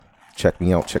Check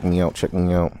me out.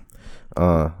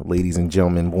 Ladies and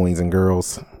gentlemen, boys and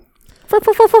girls.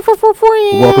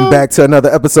 Welcome back to another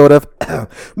episode of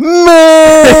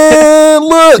Man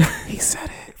Look. He said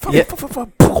it.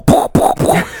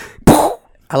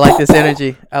 I like this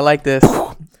energy. I like this.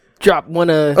 Drop one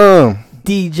of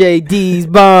DJ D's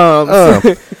bombs.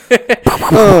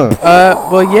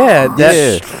 Well, yeah.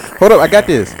 Hold up, I got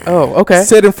this. Oh, okay.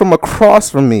 Sitting from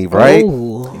across from me, right?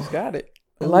 Ooh. He's got it.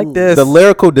 I like this. The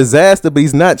lyrical disaster, but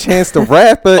he's not Chance the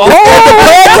Rapper.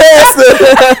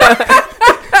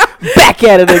 Back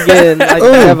at it again, like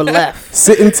you never left.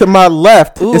 Sitting to my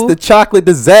left, it's the chocolate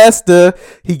disaster.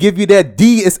 He give you that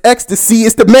D, it's ecstasy,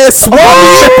 it's the man Swami.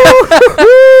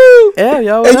 Yeah,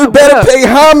 yo. And you better pay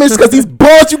homage because these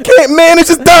balls you can't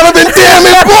manage is Donovan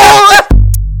Damon, boy.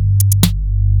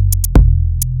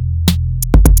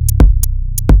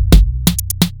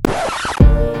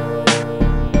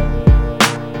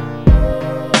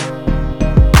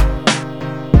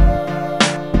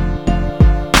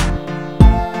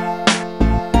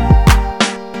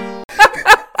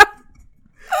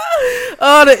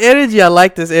 Oh, the energy. I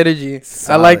like this energy.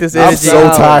 I like this energy.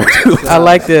 I'm so tired. I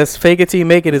like this. Fake it till you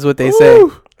make it is what they say.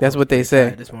 That's what they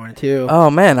say. This morning too. Oh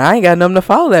man, I ain't got nothing to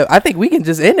follow that. I think we can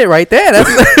just end it right there.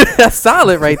 That's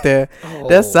solid right there.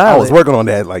 That's solid. I was working on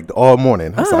that like all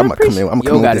morning. I'm gonna come in. I'm gonna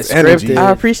come in with this energy.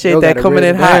 I appreciate that coming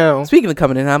in hot. Down. Speaking of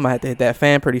coming in hot, I might have to hit that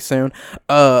fan pretty soon.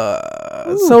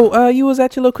 So you was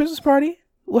at your little Christmas party?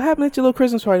 What happened at your little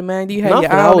Christmas party, man? Do you have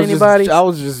your eye on anybody? I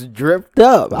was just dripped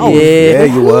up. Yeah,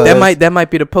 you was. That might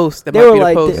be the post. They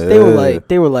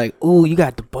were like, ooh, you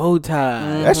got the bow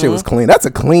tie. That shit was clean. That's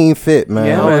a clean fit, man.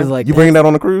 Yeah, I was like, you bringing that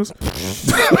on the cruise?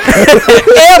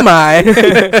 Am I?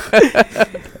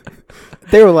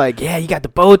 They were like, yeah, you got the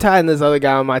bow tie, and this other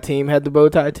guy on my team had the bow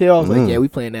tie too. I was like, yeah, we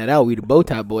playing that out. We the bow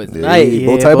tie boys tonight. Yeah,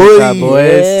 bow tie boys.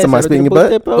 Yeah, somebody spit in your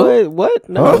butt? What?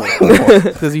 No.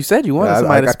 Because you said you wanted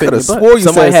somebody to spit in your butt. Swore you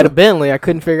somebody had a Bentley. I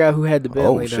couldn't figure out who had the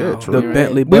Bentley. Oh shit! The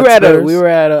Bentley. We were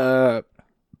at a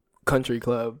country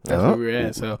club. That's where we were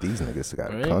at. So these niggas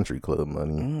got country club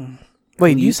money.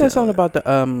 Wait, you said something about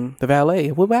the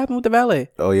valet. What happened with the valet?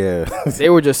 Oh yeah, they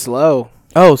were just slow.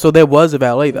 Oh, so there was a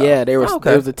valet though. Yeah, there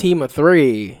was a team of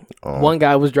 3. Oh. One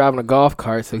guy was driving a golf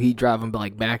cart, so he driving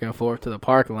like back and forth to the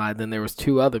parking lot. Then there was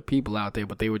 2 other people out there,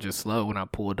 but they were just slow when I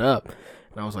pulled up.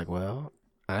 And I was like, well,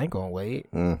 I ain't gonna wait.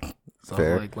 So fair.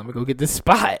 I was like, let me go get this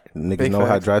spot. Niggas know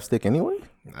how to drive stick anyway.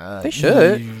 They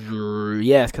should.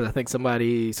 Yes, because I think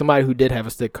somebody who did have a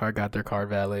stick car got their car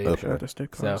valet. Okay. The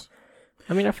stick So, cars.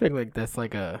 I mean, I feel like that's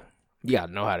like you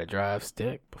gotta know how to drive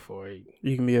stick before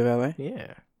You can be a valet.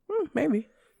 Yeah. Maybe.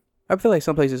 I feel like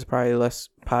some places are probably less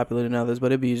popular than others, but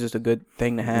it'd be just a good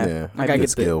thing to have. Yeah, I gotta get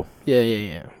skill.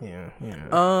 Yeah.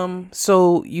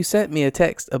 So you sent me a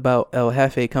text about El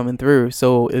Jefe coming through.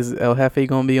 So is El Jefe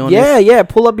gonna be on? Yeah.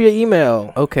 Pull up your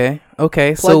email. Okay. Plug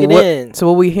it in. So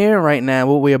what we hearing right now?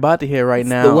 What we're about to hear right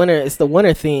now? It's the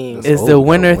winter theme. Is the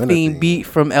winter theme beat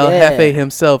from El Jefe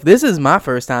himself? This is my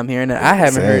first time hearing it. I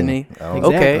haven't heard any.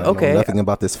 Exactly. Okay. Nothing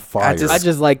about this fire. I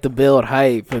just like to build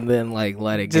hype and then like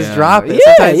let it just go. drop it.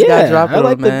 Yeah, Sometimes you gotta drop it, I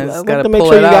like man. I like to make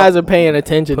sure you guys are paying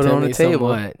attention Put it to on me the table.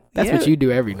 somewhat. That's what you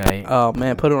do every night. Oh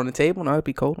man, put it on the table. No, it'd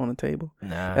be cold on the table.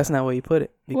 Nah, That's not where you put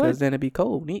it because What? then it'd be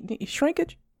cold.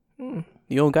 Shrinkage.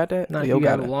 You don't got that? no, you you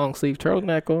got got a it. long sleeve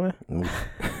turtleneck on.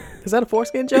 Is that a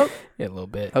foreskin joke? Yeah, a little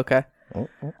bit. Okay.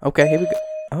 Okay, here we go.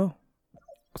 Oh.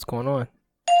 What's going on?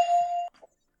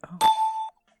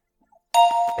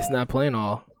 It's not playing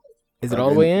all. Is it all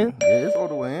the way in? Yeah, it's all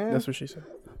the way in. That's what she said.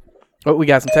 Oh, we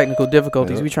got some technical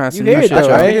difficulties. We trying some You new hear it shit. though,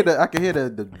 y'all. right? I can hear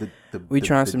the We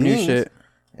trying some new dings, shit.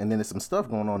 and then there's some stuff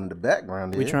going on in the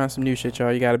background. We trying some new shit,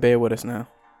 y'all. You gotta bear with us now.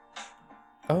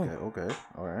 Oh. Okay.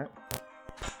 All right.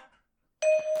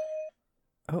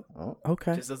 Oh.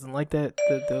 Okay. Just doesn't like that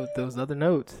those other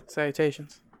notes.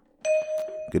 Salutations.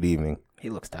 Good evening. He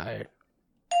looks tired.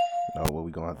 Oh, well,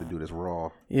 we gonna have to do this raw.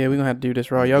 Yeah, we gonna have to do this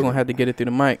raw. Y'all gonna have to get it through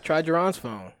the mic. Try Jerron's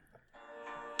phone.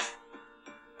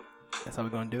 That's how we're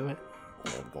gonna do it.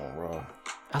 Yeah, going raw.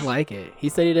 I like it. He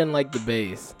said he didn't like the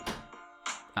bass.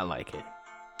 I like it.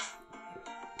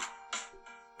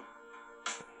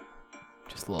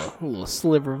 Just a little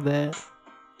sliver of that.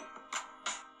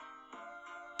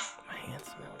 My hands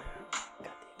smell now.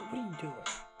 Goddamn, what are you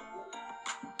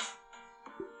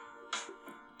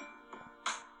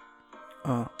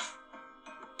doing?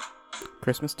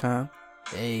 Christmas time.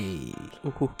 Hey.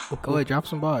 Ooh. Go ahead, drop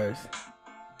some bars.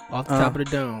 Off the top of the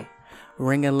dome.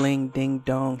 Ring-a-ling, ding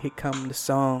dong, here come the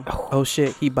song. Oh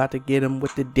shit, he about to get him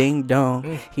with the ding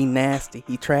dong. He nasty,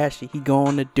 he trashy, he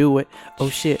gonna do it. Oh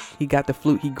shit, he got the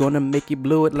flute, he gonna make you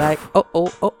blow it like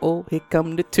oh, here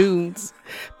come the tunes.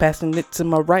 Passing it to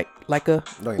my right like a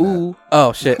ooh.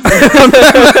 Oh shit.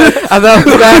 I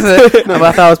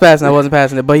thought I was passing. I wasn't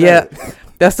passing it. But yeah,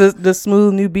 that's the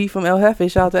smooth new beat from El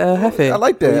Jefe. Shout out to El Jefe. I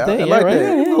like that. I like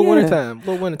that. A little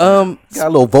wintertime. Got a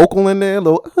little vocal in there. A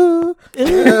little.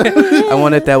 I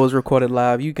wonder if that was recorded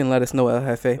live. You can let us know, El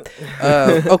Jefe.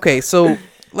 Okay, so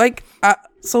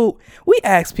so we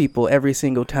ask people every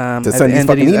single time to at send the end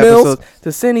of these these emails? episodes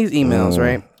to send these emails,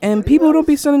 right? And people don't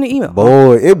be sending the email.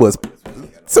 Boy, it was.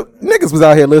 So niggas was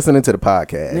out here listening to the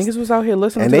podcast. Niggas was out here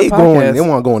listening and to the podcast. They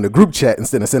want to go in the group chat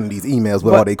instead of sending these emails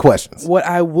with all their questions. What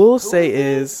I will say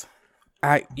is,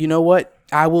 you know what?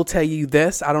 I will tell you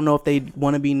this. I don't know if they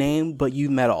want to be named, but you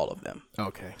met all of them.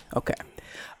 Okay.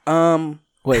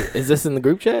 Wait, is this in the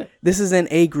group chat? This is in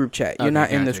a group chat. You're not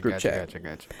in this group chat.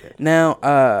 Gotcha. Now,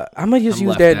 I'm gonna just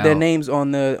use their names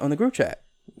on the group chat.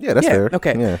 Yeah, that's fair.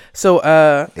 Okay. Yeah. So,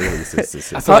 I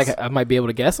feel like I might be able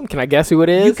to guess them. Can I guess who it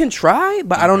is? You can try,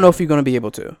 but I don't know if you're gonna be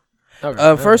able to.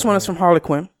 Okay. First one is from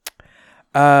Harlequin.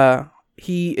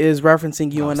 He is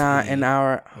referencing you and I in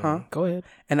our Go ahead.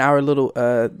 In our little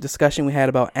discussion we had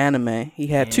about anime. He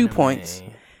had 2 points,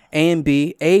 A and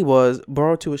B. A was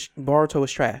Boruto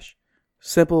is trash.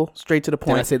 Simple, straight to the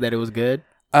point. Did I say that it was good?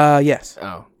 Yes.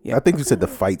 Oh. Yeah. I think you said the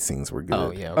fight scenes were good. Oh,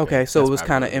 yeah. Okay, so it was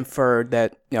kind of inferred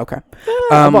that, okay.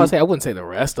 I'm about to say, I wouldn't say the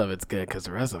rest of it's good because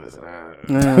the rest of it's,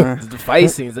 the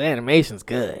fight scenes, the animation's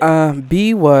good.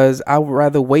 B was, I would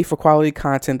rather wait for quality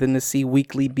content than to see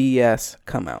weekly BS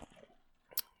come out.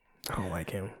 I don't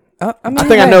like him. I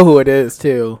think I know who it is,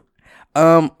 too.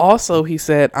 Also, he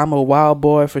said, I'm a wild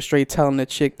boy for straight telling the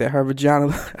chick that her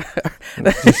vagina...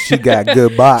 she got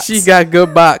good box. She got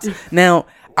good box. Now...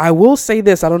 I will say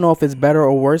this. I don't know if it's better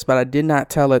or worse, but I did not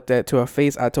tell it that to her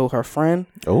face. I told her friend.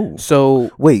 Oh. So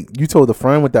wait, you told the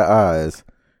friend with the eyes?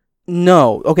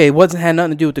 No. Okay, it had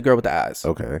nothing to do with the girl with the eyes.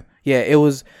 Okay. Yeah, it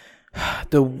was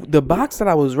the box that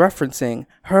I was referencing.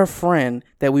 Her friend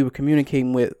that we were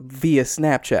communicating with via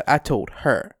Snapchat. I told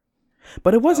her,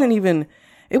 but it wasn't even.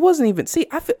 It wasn't even. See,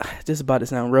 I feel this is about to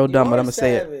sound real dumb, but I'm gonna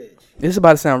say it. This is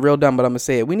about to sound real dumb, but I'm gonna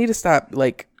say it. We need to stop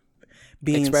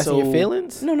being expressing your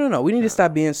feelings? No. We need to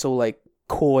stop being so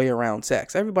coy around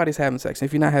sex. Everybody's having sex.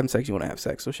 If you're not having sex, you want to have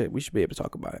sex. So shit, we should be able to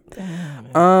talk about it.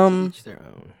 Each their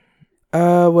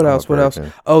own. What else?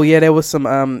 Oh yeah, there was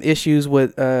some issues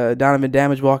with Donovan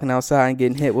Damage walking outside and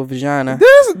getting hit with vagina.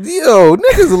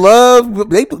 Niggas love.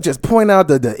 They just point out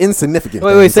the insignificant.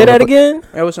 Wait, say that again.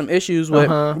 There was some issues with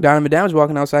Donovan Damage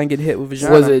walking outside and getting hit with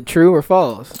vagina. Was it true or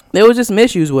false? There was just some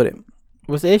issues with it.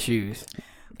 What's the issues?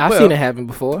 I've seen it happen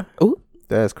before. Ooh.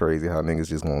 That's crazy how niggas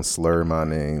just gonna slur my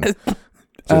name.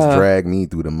 Just drag me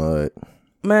through the mud.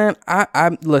 Man,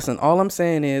 I listen, all I'm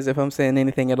saying is, if I'm saying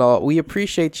anything at all, we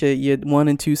appreciate your 1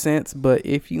 and 2 cents, but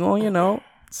if you want,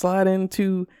 slide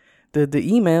into the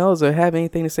emails or have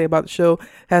anything to say about the show,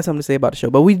 have something to say about the show.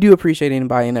 But we do appreciate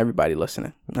anybody and everybody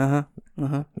listening. Yeah,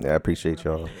 I appreciate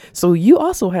y'all. So you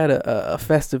also had a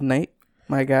festive night,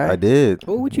 my guy. I did.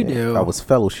 What would you do? I was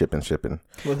fellowshipping.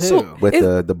 With who?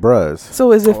 With the bros.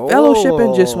 So is it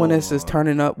fellowshipping just when it's just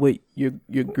turning up with your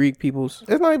Greek peoples?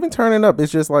 It's not even turning up.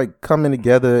 It's just coming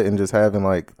together and just having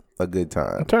a good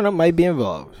time. Turn up might be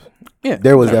involved. Yeah,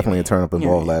 there was definitely a turn up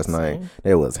involved last night.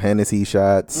 There was Hennessy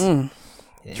shots,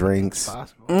 drinks.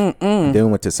 Then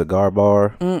went to cigar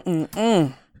bar.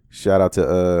 Shout out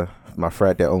to my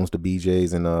frat that owns the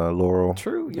BJs in Laurel.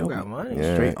 True, you got money.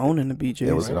 Yeah. Straight owning the BJs.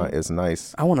 It was it's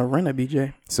nice. I want to rent a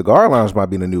BJ. Cigar lounge might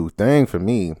be the new thing for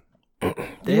me.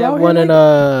 They have one in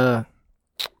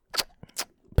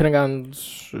Pentagon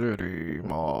City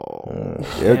Mall.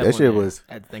 That shit was.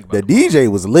 The DJ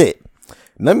was lit.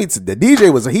 The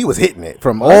DJ was hitting it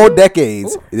from all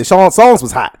decades. The songs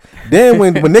was hot. Then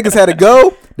when niggas had to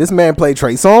go, this man played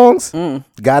Trey songs.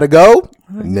 Gotta go,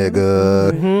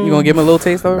 nigga. You gonna give him a little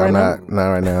taste of it right now?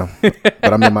 Not right now.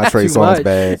 But I'm in my Trey songs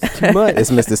bag. Too much. It's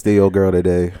Mr. Steel Girl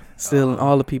today. Stealing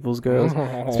all the people's girls.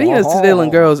 Speaking of stealing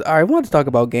girls, all right, I want to talk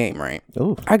about game, right?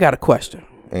 Ooh. I got a question.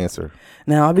 Answer.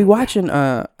 Now I'll be watching.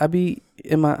 I'll be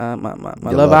in my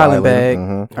Love Island bag.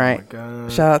 All right. Oh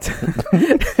Shout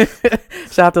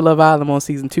out to Love Island on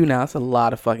season 2 now. It's a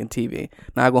lot of fucking TV.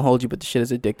 Not gonna hold you, but the shit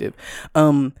is addictive.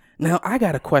 Now I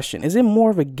got a question. Is it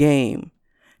more of a game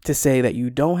to say that you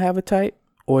don't have a type,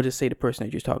 or to say the person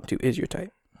that you're talking to is your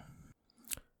type?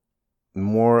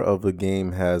 More of a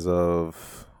game as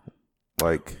of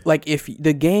Like if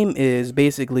the game is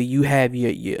basically you have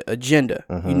your agenda,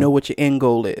 you know what your end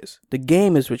goal is. The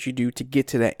game is what you do to get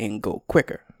to that end goal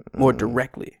quicker, more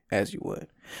directly as you would.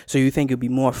 So you think it'd be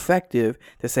more effective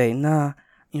to say, nah,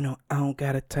 I don't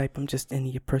got a type, I'm just into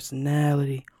your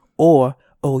personality, or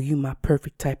oh, you my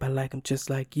perfect type, I like them just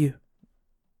like you.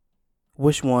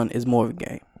 Which one is more of a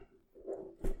game?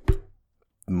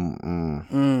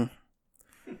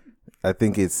 I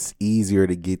think it's easier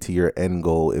to get to your end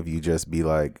goal if you just be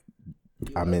like,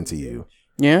 I'm into you.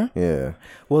 Yeah? Yeah.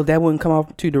 Well, that wouldn't come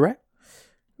off too direct?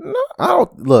 No, I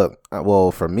don't. Look,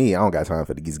 well, for me, I don't got time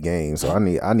for these games, so I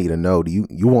need to know. Do you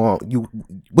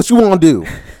what you want to do?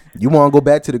 You want to go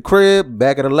back to the crib,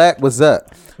 back of the lap? What's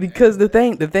up? Because the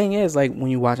thing is, like when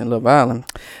you're watching Love Island,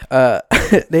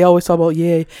 they always talk about,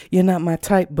 yeah, you're not my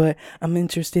type, but I'm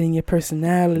interested in your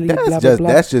personality.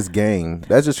 That's just game.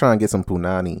 That's just trying to get some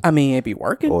punani. I mean, it be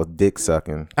working. Or dick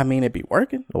sucking. I mean, it be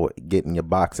working. Or getting your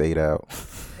box ate out.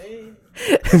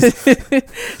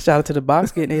 Shout out to the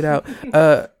box getting ate out.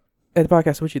 At the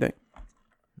podcast, what you think?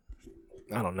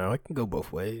 I don't know. It can go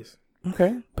both ways.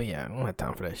 Okay. But yeah, I don't have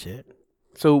time for that shit.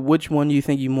 So which one do you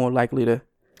think you're more likely to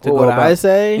go about? I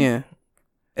say? Yeah.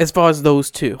 As far as those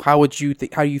two, how do you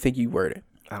think you word it?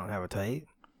 I don't have a type.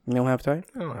 You don't have a type?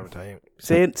 I don't have a type.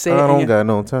 Say it. I don't got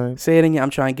no time. Say it in your. I'm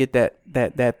trying to get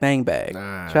that thing bag.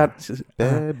 Nah. Bad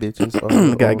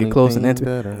bitches. Gotta get close and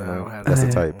intimate. That's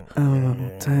a type. I don't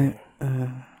know type.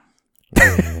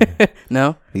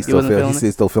 No, He's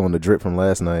still feeling the drip from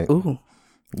last night. Ooh.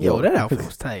 Yo, that outfit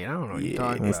was tight. I don't know what you're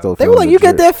talking about. They were like, you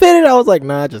got that fitted? I was like,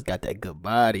 nah, I just got that good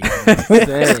body.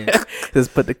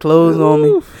 Just put the clothes on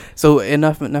me. So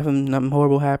nothing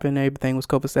horrible happened. Everything was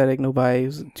copacetic. Nobody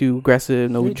was too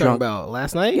aggressive. No what drunk. Talking about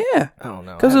last night? Yeah. I don't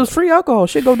know. Because it was free alcohol.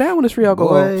 Shit go down when it's free alcohol.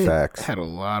 Boy, Facts. Had a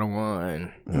lot of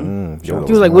wine. He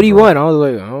was like, what do you want? I was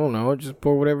like, I don't know. Just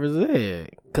pour whatever's there.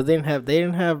 Because they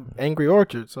didn't have Angry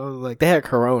Orchard. So I was like, they had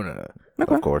Corona.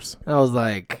 Okay. Of course. I was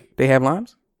like, they have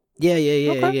limes? Yeah.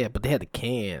 Okay. Yeah. But they had the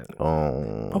can.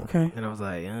 Oh. Okay. And I was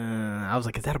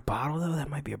like, is that a bottle though? That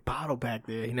might be a bottle back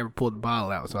there. He never pulled the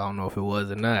bottle out, so I don't know if it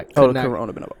was or not. The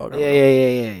Corona been up.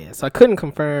 Yeah. So I couldn't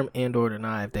confirm and or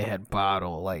deny if they had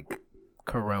bottle like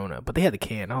Corona, but they had the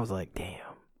can. I was like, damn.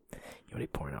 They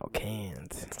pouring out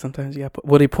cans. Sometimes you got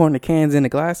they pouring the cans in the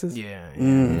glasses? Yeah.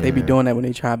 They be doing that when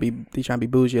they try to be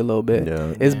bougie a little bit.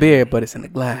 Yeah. It's beer, but it's in the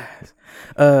glass.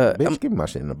 Bitch, give me my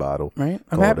shit in the bottle. Right?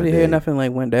 I'm happy to hear nothing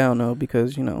like went down though,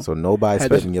 because So nobody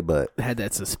spit in your butt. Had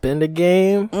that suspended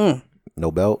game.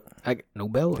 No belt. No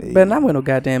belt. Hey. But not with no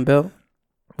goddamn belt.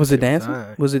 Was it dancing?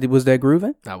 Was that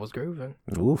grooving? I was grooving.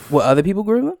 Oof. What, other people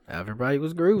grooving? Everybody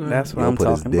was grooving. That's what I'm talking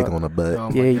about. Put his dick on the butt.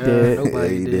 Oh yeah, he did.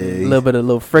 Nobody did. A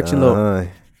little friction, little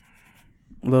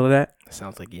of that.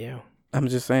 Sounds like you. I'm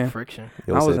just saying. Friction.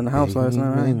 I was in the house last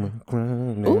night.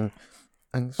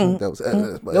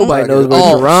 Nobody knows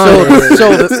what you're on.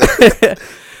 Shoulders.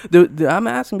 I'm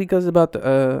asking because about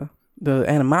the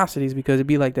animosities, because it'd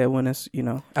be like that when it's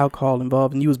alcohol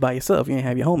involved and you was by yourself. You ain't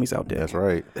have your homies out there. That's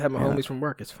right. Have my homies from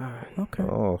work. It's fine. Okay.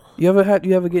 Oh. You ever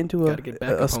get into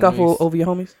a scuffle over your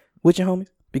homies? With your homies?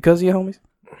 Because of your homies?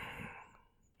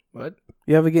 What?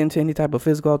 You ever get into any type of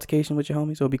physical altercation with your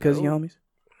homies or because of your homies?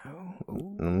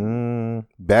 No.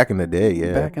 Back in the day,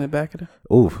 yeah. Back of the.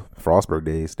 Oof, Frostburg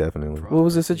days, definitely. What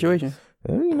was the situation?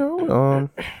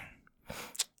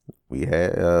 We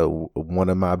had one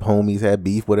of my homies had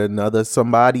beef with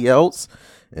somebody else,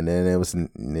 and then it was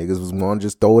niggas was going to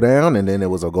just throw down, and then there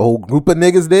was a whole group of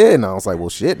niggas there, and I was like, well,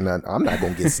 shit, I'm not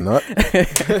gonna get snuck. Tell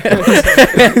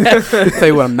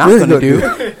you what I'm not gonna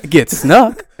do, get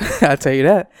snuck. I'll tell you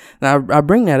that. Now I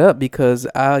bring that up because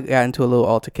I got into a little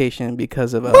altercation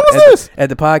because of at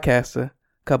the podcaster a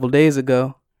couple days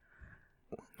ago.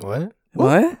 What?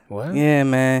 What? Yeah,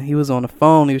 man. He was on the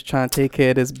phone. He was trying to take care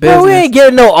of this business. Bro, we ain't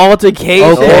getting no altercation.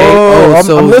 Okay.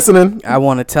 I'm listening. I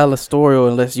want to tell a story, or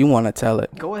unless you want to tell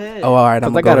it. Go ahead. Oh, all right.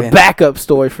 I got a backup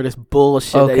story for this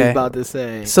bullshit that he's about to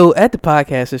say. So at the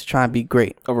podcast, it's trying to be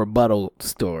great. A rebuttal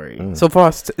story. So far,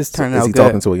 it's turning out good. Is he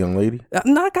talking to a young lady?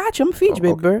 No, I got you. I'm a feature,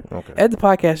 baby bird. Okay. At the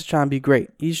podcast, it's trying to be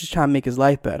great. He's just trying to make his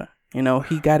life better.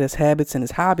 He got his habits and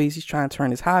his hobbies. He's trying to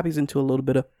turn his hobbies into a little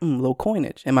bit of little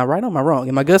coinage. Am I right or am I wrong?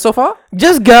 Am I good so far?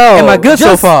 Just go. Am I good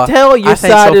so far? Tell your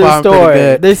side of the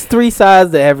story. There's 3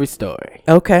 sides to every story.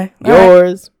 Okay.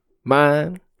 Yours,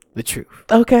 mine, the truth.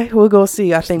 Okay, we'll go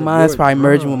see. I think mine's probably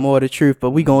merging with more of the truth,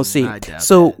 but we gonna see.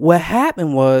 So what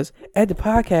happened was, at the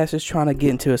podcast, is trying to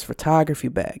get into his photography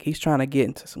bag. He's trying to get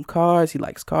into some cars. He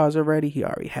likes cars already. He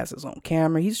already has his own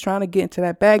camera. He's trying to get into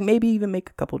that bag, maybe even make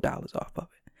a couple dollars off of it.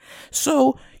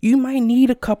 So you might need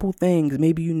a couple things.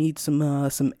 Maybe you need some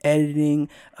editing,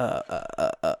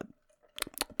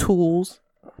 tools.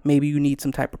 Maybe you need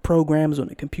some type of programs on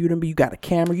the computer, but you got a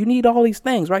camera. You need all these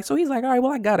things, right? So he's like, all right,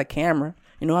 well, I got a camera.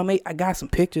 You know, I got some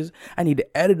pictures. I need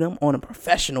to edit them on a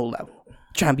professional level.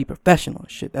 Trying to be professional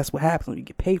and shit. That's what happens when you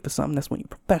get paid for something. That's when you're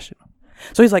professional.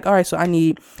 So he's like, all right, so I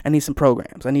need some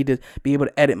programs. I need to be able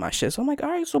to edit my shit. So I'm like, all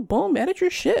right, so boom, edit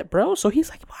your shit, bro. So he's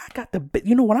like, well, I got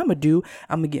you know what I'm going to do?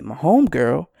 I'm going to get my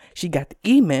homegirl. She got the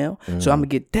email. So I'm going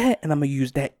to get that, and I'm going to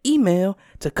use that email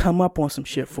to come up on some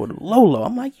shit for the Lolo.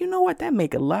 I'm like, you know what? That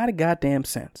make a lot of goddamn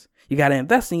sense. You got to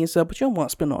invest in yourself, but you don't want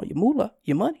to spend all your moolah,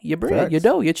 your money, your bread, Facts. your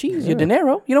dough, your cheese, your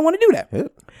dinero. You don't want to do that.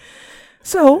 Yep.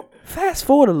 So fast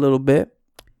forward a little bit.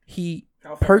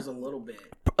 How far is a little bit?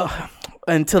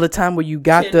 Until the time where you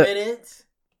got 10 the minutes?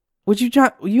 What you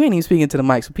ain't even speaking to the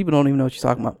mic, so people don't even know what you're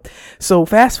talking about. So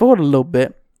fast forward a little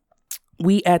bit,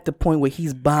 we at the point where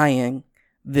he's buying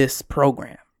this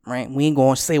program, right? We ain't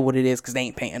gonna say what it is because they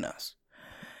ain't paying us.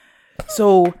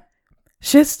 So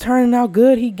shit's turning out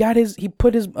good. He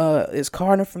put his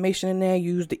card information in there,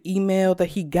 used the email that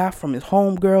he got from his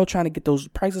homegirl trying to get those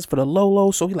prices for the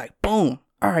Lolo. So he like, boom,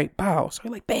 all right, bow. So he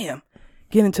like, bam,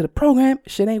 get into the program,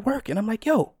 shit ain't working. I'm like,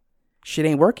 yo, shit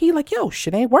ain't working? He like, yo,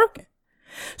 shit ain't working.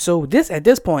 So at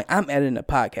this point, I'm editing a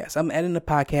podcast. I'm editing a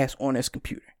podcast on this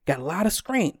computer. Got a lot of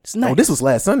screen. It's nice. Oh, this was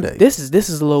last Sunday. This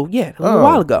is a little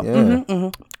while ago.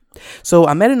 Yeah. So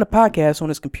I'm editing a podcast on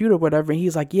this computer, whatever. And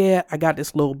he's like, yeah, I got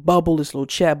this little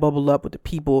chat bubble up with the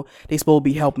people. They supposed to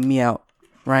be helping me out.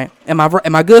 Right? Am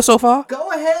I good so far?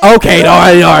 Go ahead. Okay,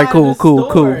 all right,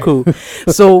 cool.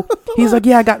 So he's like,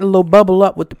 yeah, I got the little bubble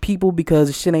up with the people because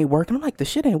the shit ain't working. I'm like, the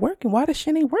shit ain't working. Why the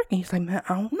shit ain't working? He's like, man,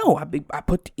 I don't know. I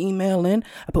put the email in,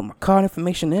 I put my card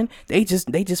information in. They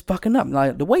just fucking up.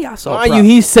 Like the way I saw.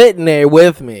 He's sitting there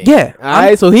with me. Yeah. All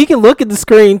right, so he can look at the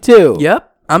screen too.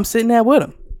 Yep, I'm sitting there with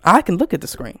him. I can look at the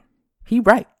screen. He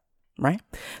right.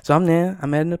 So I'm there.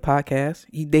 I'm editing the podcast.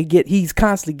 He's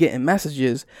constantly getting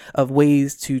messages of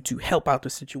ways to help out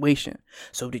the situation.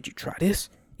 So did you try this?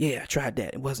 Yeah, I tried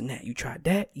that. It wasn't that. You tried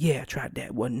that? Yeah, I tried that.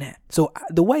 It wasn't that. So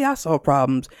the way I solve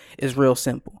problems is real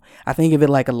simple. I think of it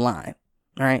like a line.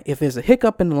 All right. If there's a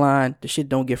hiccup in the line, the shit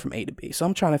don't get from A to B. So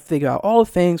I'm trying to figure out all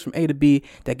the things from A to B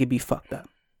that could be fucked up.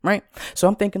 Right. So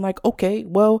I'm thinking like, okay,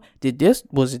 well,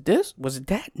 was it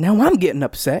that? Now I'm getting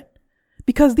upset.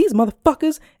 Because these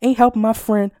motherfuckers ain't helping my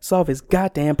friend solve his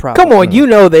goddamn problem. Come on, you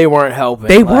know they weren't helping.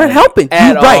 They weren't helping.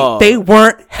 At You're right. all. They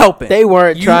weren't helping. They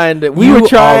weren't trying to. We were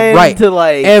trying to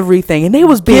like everything, and they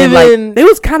was being like, they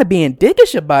was kind of being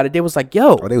dickish about it. They was like,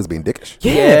 "Yo," they was being dickish.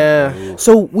 Yeah.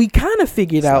 So we kind of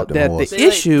figured out that the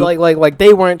issue, like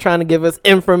they weren't trying to give us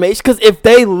information. Because if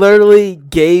they literally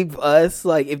gave us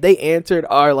if they answered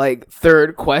our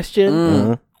third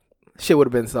question, shit would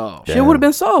have been solved. Shit would have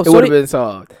been solved. It would have been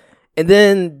solved. And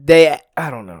then I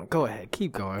don't know. Go ahead.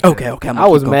 Keep going. Okay. I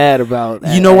was mad about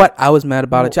that. You know what? I was mad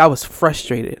about it. I was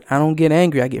frustrated. I don't get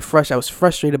angry. I get frustrated. I was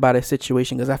frustrated by that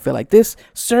situation because I feel like this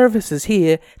service is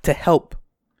here to help.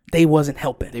 They wasn't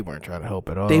helping. They weren't trying to help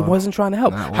at all. They wasn't trying to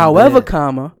help. However,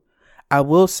 I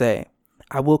will say,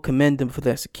 I will commend them for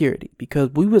their security because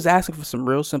we was asking for some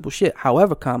real simple shit.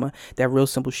 However, that real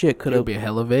simple shit could have been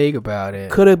hella vague about it.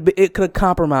 It could have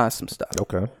compromised some stuff.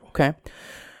 Okay.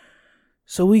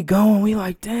 So we go and we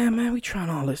like, damn, man, we trying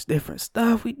all this different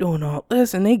stuff. We doing all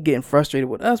this. And they getting frustrated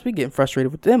with us. We getting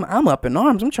frustrated with them. I'm up in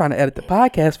arms. I'm trying to edit the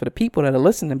podcast for the people that are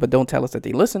listening, but don't tell us that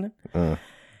they listening.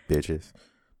 Bitches.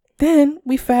 Then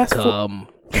we fast forward.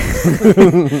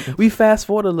 We fast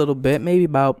forward a little bit, maybe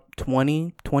about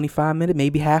 20, 25 minutes,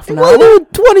 maybe half an hour.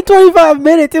 20, 25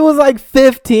 minutes. It was like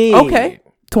 15. Okay.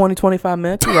 20, 25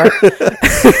 minutes. You're right.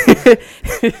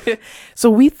 So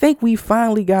we think we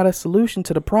finally got a solution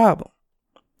to the problem.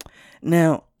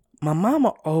 Now, my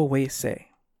mama always say,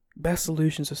 best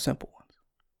solutions are simple ones.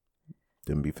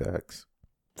 Them be facts.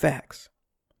 Facts.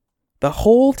 The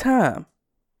whole time,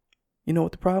 you know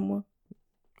what the problem was?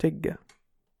 Take a guess.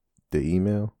 The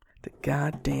email? The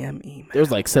goddamn email. There was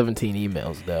 17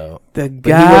 emails, though. The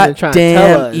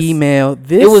goddamn email.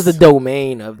 It was the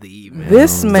domain of the email.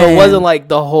 This man. So it wasn't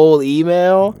the whole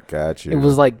email. Gotcha. It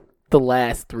was the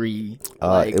last three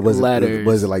letters.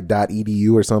 Was it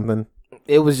 .edu or something?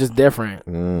 It was just different.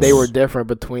 They were different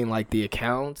between the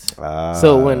accounts.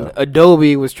 So when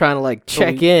Adobe was trying to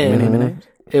check in,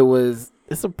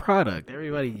 it's a product.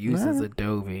 Everybody uses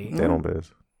Adobe. They don't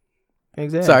biz.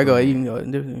 Exactly. Sorry, go ahead. You can go.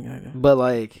 But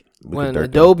when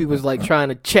Adobe was trying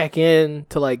to check in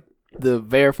to the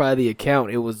verify the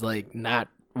account, it was not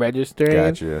registering.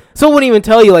 Gotcha. So it wouldn't even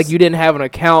tell you you didn't have an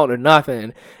account or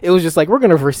nothing. It was just we're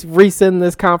gonna resend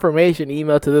this confirmation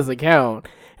email to this account.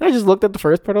 And I just looked at the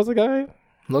first part. I was like, all right,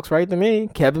 looks right to me.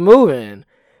 Kept it moving.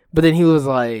 But then he was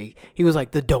like,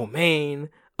 the domain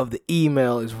of the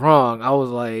email is wrong. I was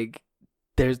like,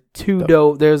 there's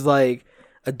there's like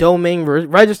a domain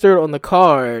registered on the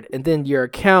card, and then your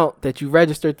account that you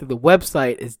registered through the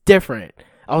website is different.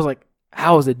 I was like,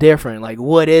 how is it different? Like,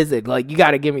 what is it? Like, you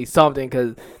got to give me something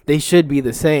because they should be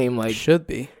the same. Like, should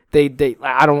be. They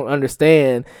I don't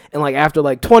understand. And like after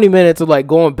like 20 minutes of like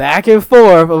going back and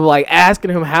forth of like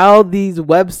asking him how these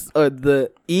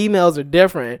the emails are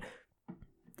different,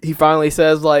 he finally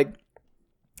says like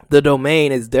the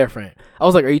domain is different. I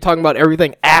was like, are you talking about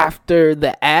everything after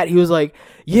the @ He was like,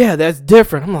 yeah, that's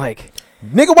different. I'm like,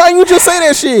 nigga, why didn't you just say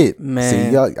that shit?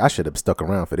 Man. See, I should have stuck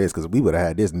around for this because we would have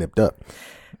had this nipped up.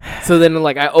 so then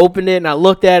like I opened it and I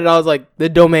looked at it. I was like, the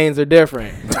domains are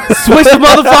different. Switch the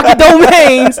motherfucking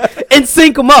domains and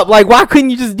sync them up. Like, why couldn't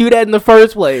you just do that in the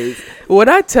first place? When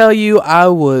I tell you I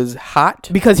was hot,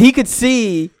 Because he could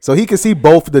see. So he could see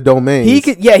both the domains. He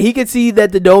could see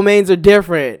that the domains are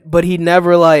different, but he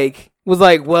never like was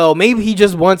like, well, maybe he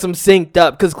just wants them synced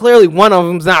up because clearly one of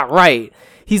them's not right.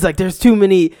 He's like, there's too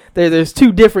many. There's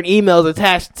two different emails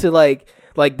attached to like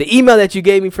the email that you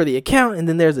gave me for the account, and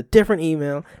then there's a different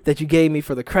email that you gave me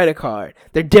for the credit card.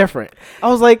 They're different. I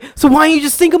was like, so why don't you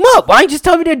just sync them up? Why don't you just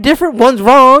tell me they're different? One's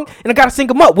wrong, and I gotta sync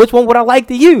them up. Which one would I like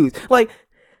to use? Like,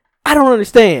 I don't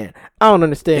understand.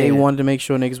 They wanted to make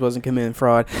sure niggas wasn't committing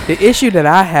fraud. The issue that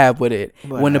I have with it,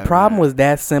 when the problem was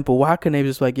that simple, why couldn't they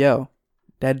just like, yo,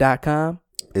 that .com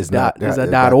is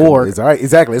a .org. It's all right.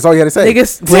 Exactly. That's all you had to say.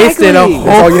 Niggas wasted a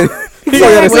whole.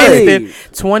 Exactly.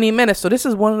 Wasted 20 minutes. So this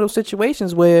is one of those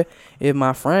situations where if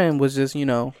my friend was just,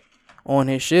 on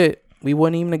his shit, we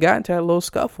wouldn't even have gotten to that little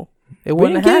scuffle. It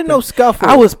wouldn't have happened. No scuffle.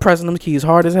 I was pressing them keys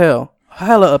hard as hell.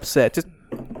 Hella upset. Just,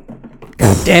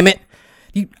 God damn it.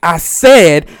 I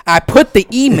said I put the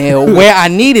email where I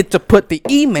needed to put the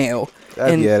email.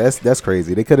 That's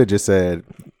crazy. They could have just said,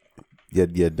 your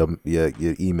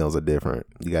emails are different.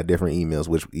 You got different emails.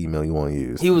 Which email you want to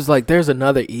use? He was like, there's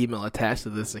another email attached to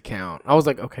this account. I was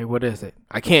like, okay, what is it?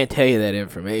 I can't tell you that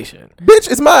information.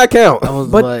 Bitch, it's my account. I was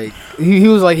like, he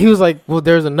was like, well,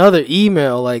 there's another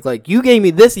email. Like you gave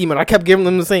me this email. I kept giving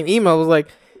them the same email. I was like,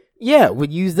 yeah,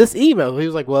 would use this email. He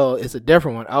was like, well, it's a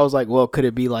different one. I was like, well, could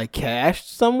it be like cached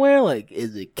somewhere? Like,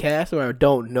 is it cached or I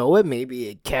don't know it? Maybe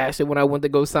it cached it when I went to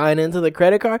go sign into the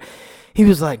credit card. He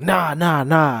was like,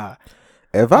 nah.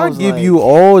 If I give you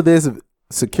all this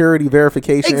security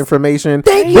verification information,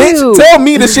 bitch, tell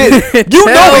me the shit. You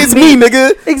know it's me,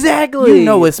 nigga. Exactly. You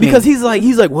know it's me. Because he's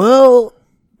like, well,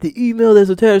 the email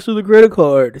that's attached to the credit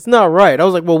card, it's not right. I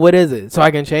was like, well, what is it? So I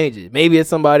can change it. Maybe it's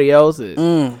somebody else's.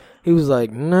 He was like,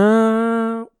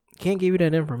 no, can't give you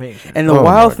that information. And the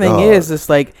wild thing is, it's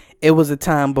like, it was a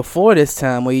time before this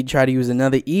time where he tried to use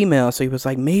another email. So he was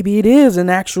like, maybe it is an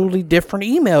actually different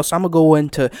email. So I'm going to go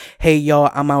into, hey,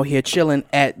 y'all, I'm out here chilling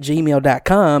at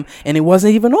gmail.com. And it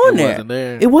wasn't even on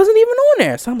there. It wasn't even on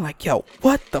there. So I'm like, yo,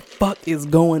 what the fuck is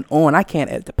going on? I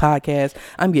can't edit the podcast.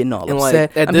 I'm getting all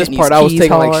upset. Like, at this part, I was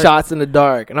taking like shots in the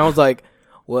dark. And I was like,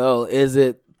 well, is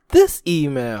it this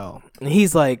email? And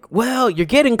he's like, well, you're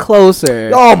getting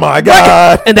closer. Oh my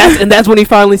God. And that's when he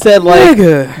finally said, like,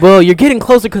 Nigga. well, you're getting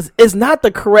closer because it's not the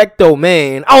correct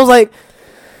domain. I was like,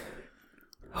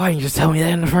 why didn't you just tell me that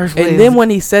in the first place? And then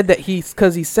when he said that,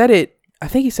 because he said it, I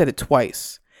think he said it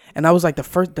twice. And I was like,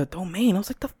 the domain. I was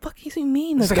like, the fuck does he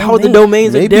mean? It's like, how the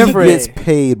domains are different. He gets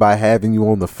paid by having you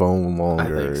on the phone longer.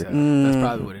 I think so. That's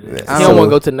probably what it is. He don't want to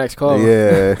go to the next call.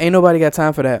 Yeah. Ain't nobody got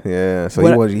time for that. Yeah. So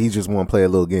he just want to play a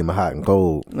little game of hot and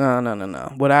cold.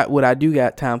 No. What I do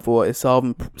got time for is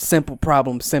solving simple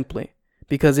problems simply.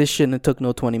 Because it shouldn't have took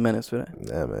no 20 minutes for that.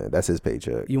 Yeah, man. That's his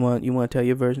paycheck. You want to tell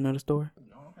your version of the story?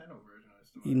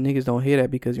 You niggas don't hear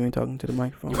that because you ain't talking to the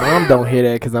microphone. Your mom don't hear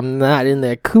that because I'm not in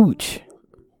that cooch.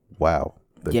 Wow.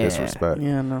 The disrespect.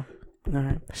 Yeah, I know. All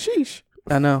right. Sheesh.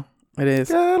 I know. It is.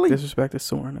 Golly. Disrespect is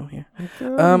soaring out here.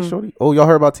 Shorty. Oh, y'all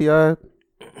heard about T.I.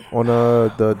 on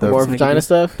the more vagina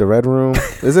stuff? The Red Room.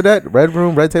 Is it that? Red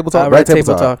Room? Red Table Talk? Red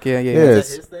Table Talk. Yeah. Yes. Is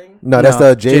that his thing? No, that's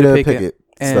the Jada Pickett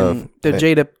and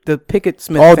stuff. The Pickett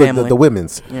Smith family. the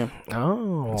women's. Yeah.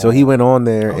 Oh. So he went on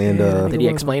there and did he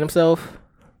explain himself?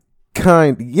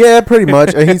 Yeah, pretty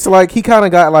much. And he's like, he kind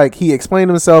of got like, he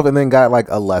explained himself and then got like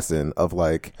a lesson of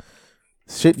like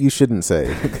shit you shouldn't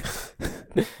say.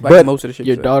 But most of the shit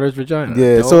your daughter's vagina.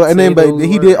 Yeah. Don't so and then, but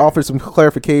he did offer some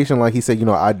clarification. Like he said,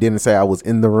 I didn't say I was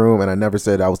in the room, and I never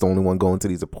said I was the only one going to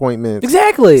these appointments.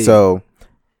 Exactly. So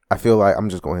I feel like I'm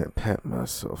just going to pat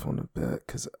myself on the back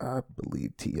because I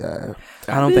believe T.I.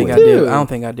 I don't think I did. I don't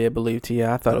think I did believe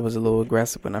T.I. I thought it was a little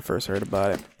aggressive when I first heard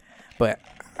about it, but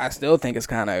I still think it's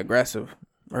kind of aggressive,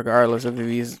 regardless of if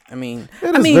he's. I mean,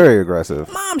 very aggressive.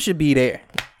 Mom should be there.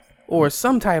 or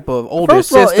some type of older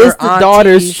First of all, sister, it's the auntie.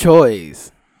 daughter's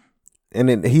choice. And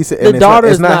then he said, The and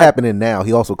daughter's it's not not- happening now.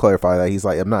 He also clarified that he's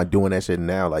like, I'm not doing that shit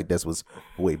now. Like this was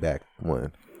way back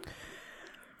when.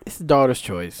 It's the daughter's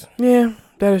choice. Yeah,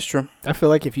 that is true. I feel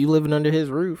like if you living under his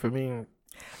roof, I mean,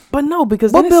 But no,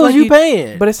 because what then it's bills like you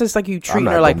paying? But it's just like you treating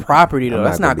not her like gonna- property though. I'm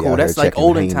That's not not gonna be cool. out here That's like checking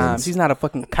olden Haman's. times. He's not a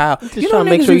fucking cow. just You know trying to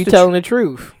make niggas sure used you to telling the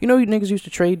truth. You know niggas used to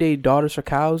trade their daughters for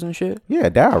cows and shit. Yeah,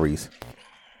 dowries.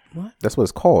 What? That's what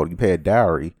it's called. You pay a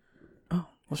dowry. Oh,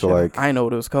 well, So, shit. like, I know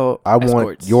what it was called. I want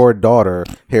Escorts. your daughter.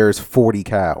 Here's 40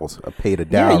 cows. I paid a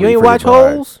dowry. Yeah, you ain't for the watch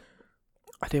bride. Holes?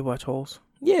 I did watch Holes.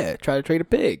 Yeah, try to trade a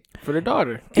pig for the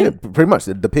daughter. Yeah, pretty much.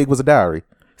 The pig was a dowry.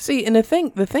 See, and the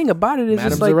thing about it is,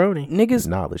 Madam it's like Zeroni. niggas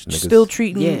Knowledge, niggas. still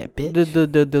treating Yeah,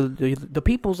 bitch. the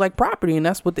people's like property, and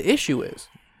that's what the issue is.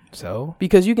 So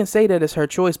Because you can say that it's her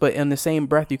choice, but in the same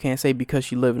breath, you can't say because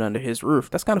she living under his roof.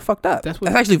 That's kind of fucked up. That's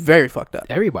That's actually very fucked up.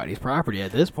 everybody's property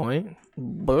at this point.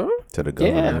 But To the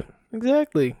Yeah, government.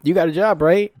 exactly. You got a job,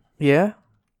 right? yeah,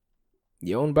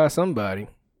 You owned by somebody.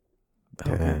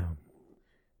 Damn.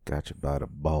 Got you by the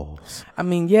balls. I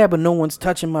mean, yeah, but no one's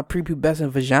touching my prepubescent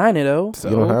vagina though. So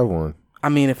You don't have one. I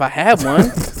mean, if I had one,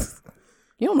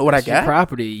 you don't know what I it's your got.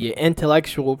 property, your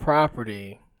intellectual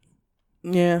property.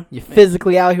 Yeah. You're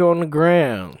physically out here on the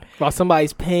ground while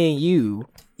somebody's paying you.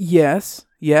 Yes,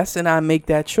 and I make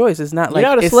that choice. It's not like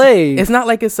You're not a it's, slave. It's not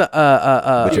like it's a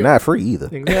But you're not free either.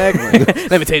 Exactly.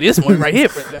 Let me tell you this one right here.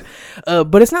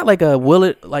 But it's not like a will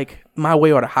it like my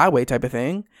way or the highway type of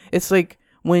thing. It's like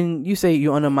when you say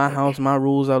you're under my house, my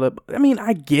rules are. I mean,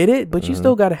 I get it, but you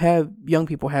still got to have young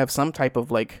people have some type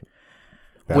of like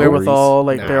wherewithal,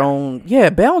 like their own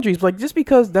boundaries. Like just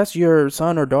because that's your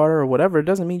son or daughter or whatever, it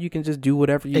doesn't mean you can just do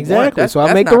whatever you want. Exactly. So I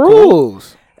That's make not the cool.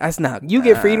 rules. That's not. You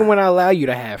get freedom when I allow you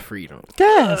to have freedom.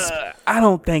 Yes. I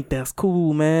don't think that's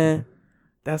cool, man.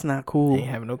 That's not cool. Ain't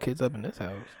having no kids up in this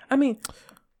house. I mean,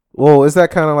 Well, is that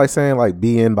kind of like saying like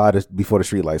be in by the before the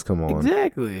street lights come on?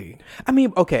 Exactly.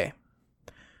 okay.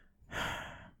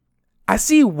 I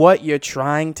see what you're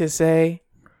trying to say,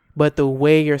 but the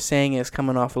way you're saying it is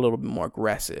coming off a little bit more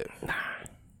aggressive.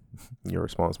 You're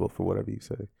responsible for whatever you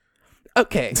say.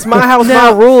 Okay. It's my house,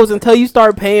 my rules. Until you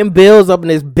start paying bills up in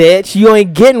this bitch, you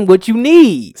ain't getting what you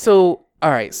need. So,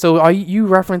 all right. So, are you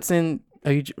referencing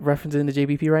the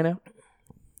JBP right now?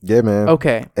 Yeah, man.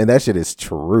 Okay. And that shit is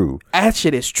true. That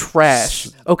shit is trash.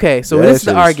 Okay, so That this is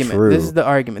the shit is argument. true. This is the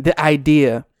argument. The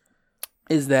idea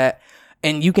is that,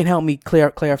 and you can help me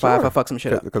clarify if I fuck some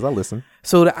shit up. Because I listen.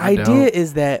 So the I idea don't.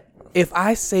 is that if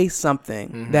I say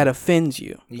something that offends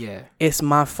you, Yeah. it's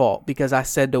my fault because I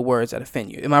said the words that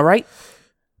offend you. Am I right?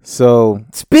 So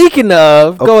Speaking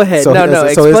of, go ahead. so- No, so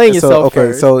explain it's- yourself okay,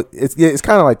 first. so it's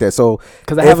kind of like that. So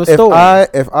Because I have a story.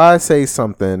 If I say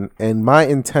something and my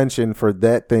intention for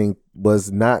that thing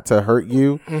was not to hurt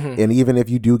you, and even if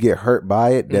you do get hurt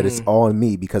by it, that it's on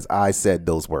me because I said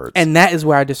those words. And that is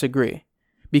where I disagree.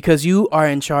 Because you are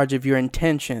in charge of your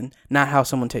intention, not how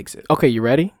someone takes it. Okay, you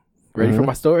ready? Ready for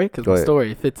my story? Because Go my ahead.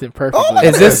 story fits in perfectly. Oh, look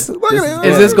Is at this Look at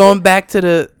is this going back to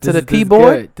the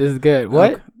keyboard? This is good.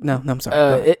 What? Okay. No, I'm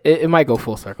sorry. It might go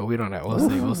full circle. We don't know.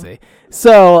 We'll see.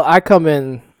 So I come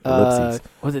in. Ellipses.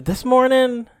 Was it this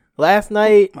morning? Last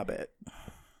night? My bad.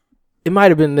 It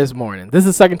might have been this morning. This is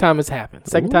the second time it's happened.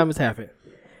 You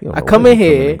don't I know come where in I'm coming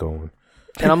here. and going.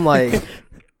 And I'm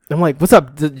like, what's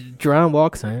up? Jerron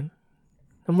walks in.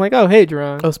 I'm like, oh, hey,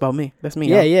 Jerron. Oh, it's about me. That's me.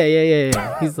 Yeah,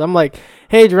 now. yeah. I'm like,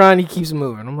 hey, Jerron. He keeps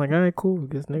moving. I'm like, all right, cool.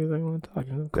 Guess niggas ain't want to talk.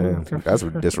 Cool. Damn, that's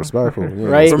disrespectful. Yeah.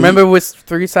 Right? Remember, with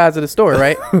 3 sides of the story,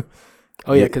 right?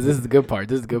 Oh, yeah, because this is the good part.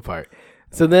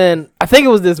 So then, I think it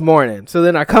was this morning. So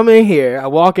then I come in here, I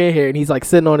walk in here, and he's like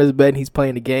sitting on his bed and he's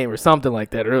playing the game or something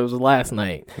like that. Or it was last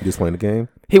night. You just playing the game?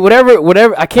 He whatever.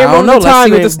 I can't I don't remember the know. Let's see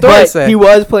time, what the story but say. he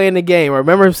was playing the game. I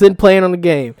remember him sitting playing on the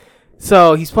game.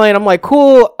 So he's playing. I'm like,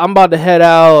 cool. I'm about to head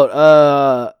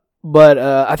out. But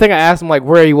I think I asked him like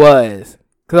where he was,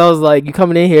 because I was like, you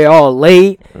coming in here all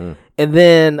late, and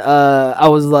then I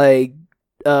was like,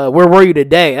 where were you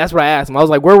today? That's what I asked him. I was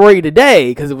like, where were you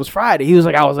today? Because it was Friday. He was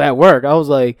like, I was at work. I was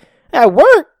like, at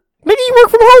work? Nigga, you work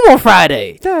from home on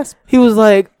Friday. Yes. He was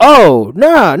like, oh,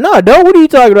 nah, don't. What are you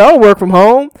talking about? I don't work from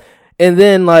home. And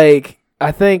then, like,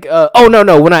 I think, no.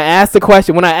 When I asked the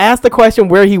question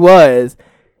where he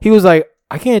was like,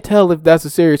 I can't tell if that's a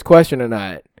serious question or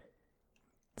not.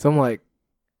 So I'm like,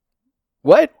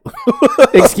 what?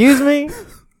 Excuse me?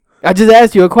 I just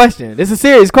asked you a question. It's a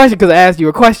serious question because I asked you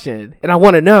a question and I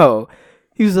want to know.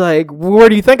 He was like, where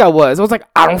do you think I was? I was like,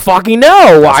 I don't fucking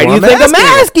know. Why do you think I'm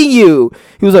asking you?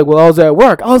 He was like, well, I was at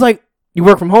work. I was like, you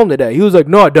work from home today? He was like,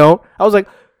 no, I don't. I was like,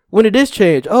 when did this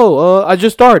change? Oh, I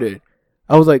just started.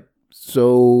 I was like,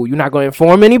 so you're not going to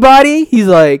inform anybody? He's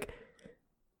like,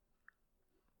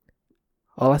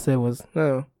 all I said was,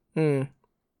 no.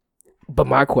 But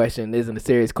my question isn't a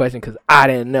serious question because I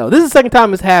didn't know. This is the second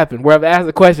time it's happened where I've asked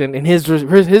a question and his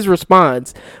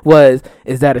response was,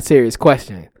 is that a serious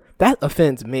question? That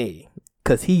offends me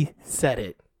because he said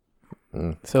it.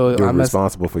 So You're I'm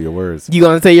responsible for your words. You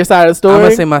gonna say your side of the story? I'm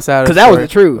gonna say my side of the story story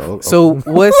because that was the truth. Oh,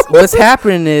 So what's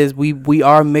happening is we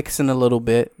are mixing a little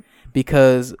bit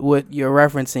because what you're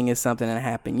referencing is something that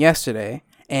happened yesterday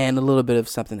and a little bit of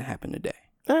something that happened today.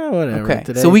 Whatever. Okay,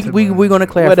 Today, so we're gonna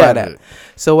clarify that.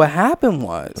 So what happened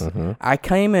was I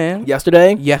came in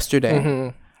yesterday.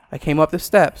 I came up the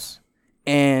steps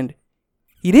and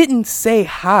he didn't say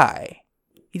hi.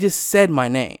 He just said my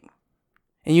name.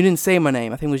 And you didn't say my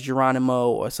name. I think it was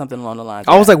Geronimo or something along the lines.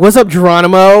 I was like, "What's up,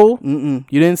 Geronimo?" You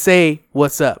didn't say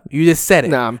what's up. You just said it.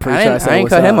 Nah, I'm pretty sure I said ain't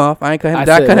what's cut him up. off. I ain't cut him. Did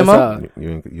I cut him off?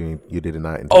 You did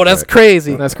not. Oh, that's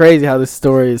crazy. That's crazy how this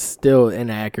story is still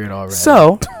inaccurate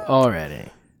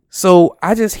already. So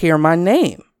I just hear my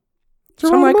name.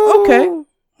 So I'm like, okay, all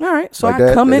right. So like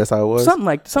I come in. That's how it was?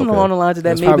 Something along the lines of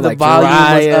that. It's Maybe the like volume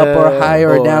was up or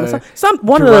higher or down.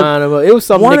 One it was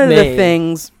some one nickname. of the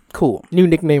things. Cool. New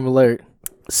nickname alert.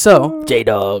 So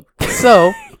J-Dog.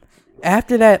 So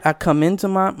after that, I come into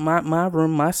my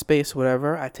room, my space,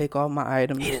 whatever. I take all my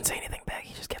items. He didn't say anything back.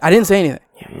 He just kept. I didn't say anything.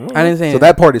 I didn't say anything. So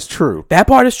that part is true. That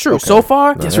part is true. Okay. So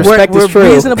far, Disrespect we're is true.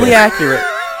 reasonably accurate.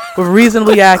 We're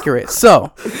reasonably accurate.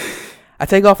 So I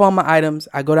take off all my items.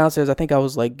 I go downstairs. I think I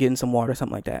was like getting some water or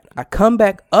something like that. I come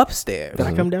back upstairs. Did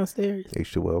I come downstairs?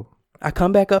 H2O. I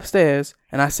come back upstairs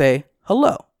and I say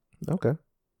hello. Okay.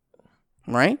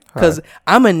 Right? Because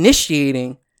I'm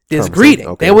initiating this Conversation. greeting.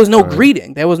 Okay. There was no All right.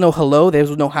 greeting. There was no hello. There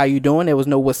was no how you doing. There was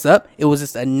no what's up. It was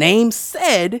just a name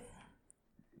said.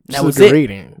 That was it.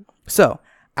 Reading. So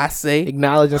I say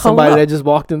Acknowledging somebody hello. that just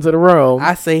walked into the room.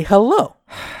 I say hello.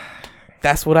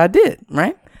 That's what I did,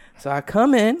 right? So I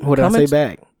come in. What did I say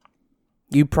back?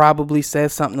 You probably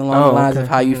said something along the lines of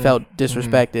how you felt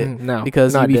disrespected. No,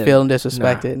 because you be didn't. feeling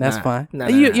disrespected, and that's fine. Nah,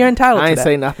 You're entitled to that. I ain't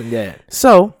say nothing yet.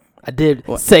 So I did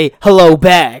say hello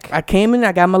back. I came in,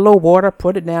 I got my little water,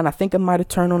 put it down. I think I might have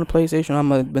turned on the PlayStation.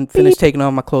 I'm been finished taking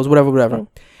off my clothes, whatever.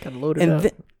 Gotta load it up.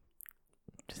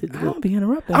 I don't be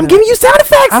interrupting. I'm giving you sound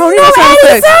effects. I don't need sound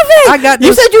effects. I got this.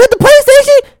 You said you hit the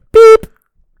PlayStation. Beep.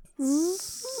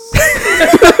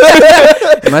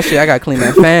 My shit, I gotta clean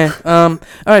that fan. All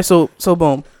right, so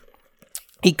boom.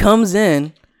 He comes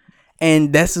in,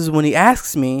 and this is when he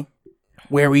asks me,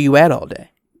 "Where were you at all day?"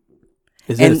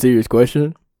 Is that a serious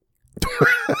question?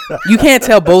 You can't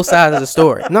tell both sides of the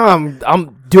story. No,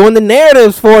 I'm doing the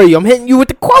narratives for you. I'm hitting you with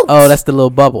the quotes. Oh, that's the little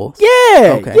bubbles.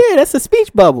 Yeah. Okay. Yeah, that's the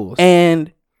speech bubbles.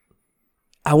 And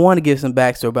I want to give some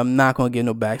backstory, but I'm not going to give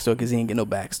no backstory because he ain't get no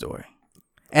backstory.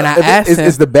 And I asked him,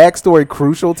 is the backstory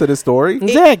crucial to the story?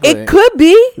 Exactly. It could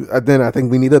be. Then I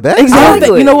think we need a backstory.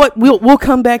 Exactly. You know what? We'll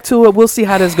come back to it. We'll see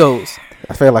how this goes.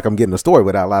 I feel like I'm getting a story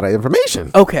without a lot of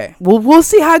information. Okay. We'll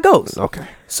see how it goes. Okay.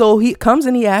 So he comes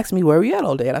and he asks me, "Where are you at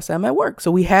all day?" And I said, "I'm at work."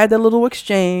 So we had that little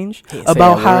exchange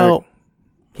about how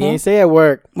he ain't say at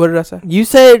work. What did I say? You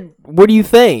said, "What do you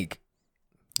think?"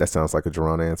 That sounds like a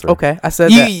Jerron answer. Okay, I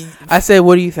said that. I said,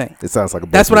 "What do you think?" It sounds like a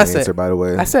that's what I answer, said. By the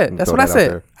way, I said that's what I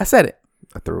said. I said it.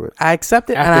 I threw it. I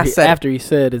accepted and I said after he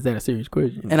said, "Is that a serious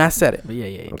question?" And I said it. But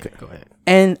yeah. Okay, go ahead.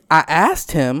 And I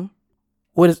asked him,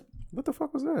 "What the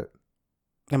fuck was that?"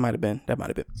 That might have been.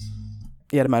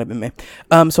 Yeah, that might have been me.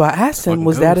 So I asked him,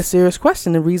 was that a serious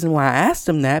question? The reason why I asked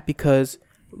him that, because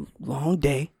long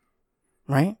day,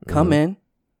 right? Come in.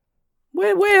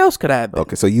 Where else could I have been?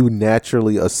 Okay, so you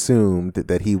naturally assumed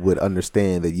that he would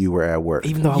understand that you were at work.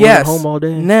 Even though I wasn't home all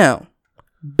day. Now,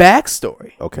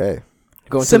 backstory. Okay.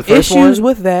 Going some to the first issues one?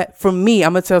 with that. For me,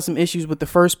 I'm going to tell some issues with the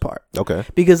first part. Okay.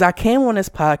 Because I came on this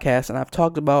podcast and I've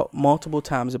talked about multiple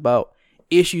times about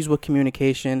issues with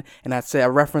communication, and I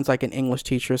reference like an English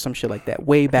teacher or some shit like that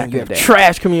way back in the day.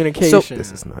 Trash communication. So,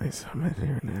 this is nice. I'm not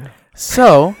hearing that.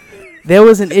 So there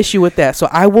was an issue with that. So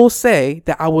I will say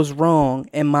that I was wrong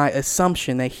in my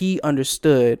assumption that he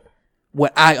understood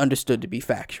what I understood to be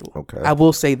factual. Okay. I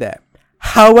will say that.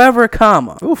 However,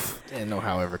 Oof. Yeah, no,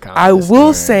 however, I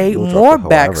will say You'll more drop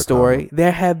the however, backstory.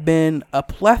 There have been a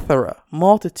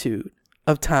multitude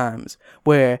of times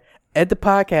where at the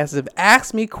podcast have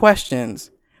asked me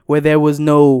questions where there was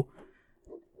no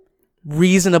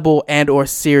reasonable and or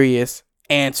serious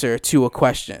answer to a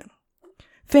question.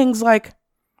 Things like,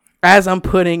 as I'm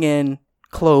putting in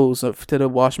clothes to the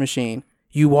wash machine,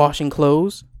 you washing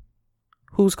clothes?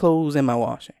 Whose clothes am I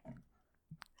washing?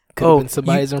 Could have been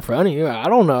somebody's in front of you. I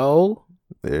don't know.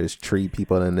 There's tree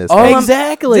people in this.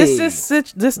 Exactly.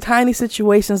 This tiny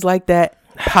situations like that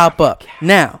pop up.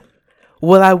 Now,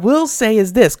 what I will say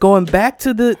is this: going back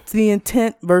to the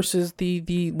intent versus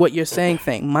the what you're saying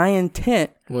thing. My intent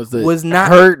was not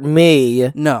hurt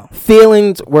me. No,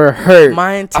 feelings were hurt.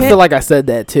 My intent. I feel like I said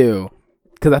that too.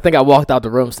 Because I think I walked out the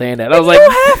room saying that. I was you like,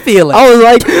 don't have feelings. I was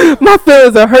like, my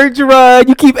feelings are hurt, Gerard.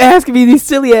 You keep asking me these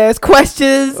silly ass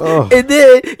questions, and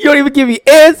then you don't even give me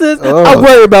answers. I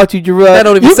worry about you, Gerard. That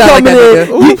don't even sound like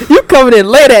that. You coming in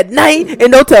late at night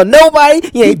and don't tell nobody.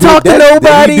 You ain't talk to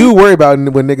nobody. You do worry about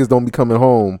when niggas don't be coming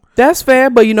home. That's fair,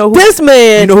 but you know who? This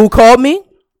man. You know who called me?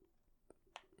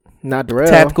 Not Darrell.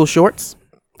 Tactical Shorts.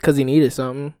 Because he needed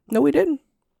something. No, he didn't.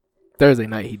 Thursday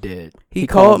night he did. He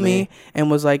called me and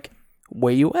was like,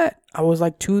 where you at? I was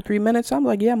like 2-3 minutes. I'm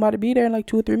like, yeah, I'm about to be there in like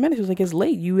 2 or 3 minutes. He was like, it's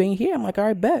late. You ain't here. I'm like, all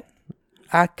right, bet.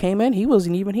 I came in. He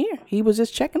wasn't even here. He was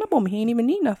just checking up on me. He ain't even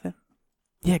need nothing.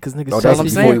 Yeah, because niggas. Oh, that's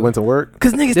before he went to work.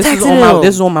 Because niggas this texted him.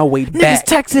 This is on my way back. Niggas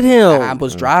texted him. I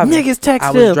was driving. Niggas texted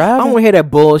I was him. driving. I don't want to hear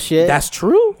that bullshit. That's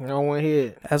true. I don't want to hear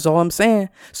it. That's all I'm saying.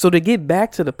 So to get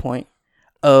back to the point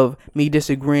of me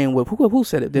disagreeing with who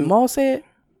said it? Did Maul say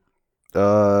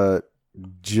it?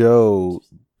 Joe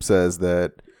says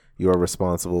that you are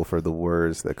responsible for the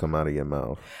words that come out of your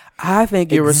mouth. I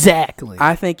think you're exactly.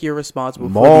 I think you're responsible.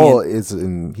 Maul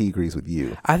he agrees with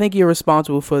you. I think you're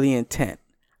responsible for the intent.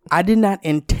 I did not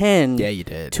intend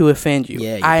to offend you.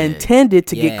 Yeah, I intended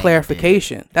to get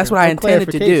clarification. That's what I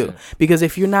intended to do. Because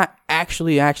if you're not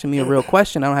actually asking me a real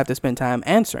question, I don't have to spend time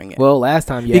answering it. Well, last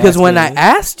time you because asked when me, I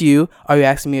asked you, are you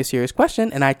asking me a serious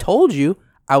question? And I told you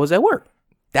I was at work.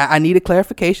 That I needed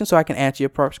clarification so I can answer your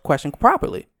question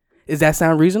properly. Does that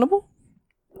sound reasonable?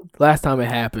 Last time it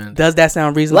happened. Does that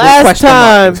sound reasonable?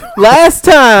 Last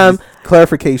time.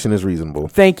 Clarification is reasonable.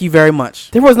 Thank you very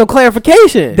much. There was no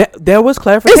clarification. There was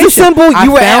clarification. It's a simple,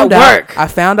 you were at work. I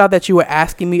found out that you were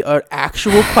asking me an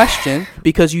actual question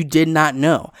because you did not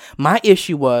know. My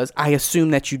issue was I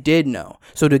assumed that you did know.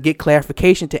 So to get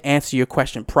clarification to answer your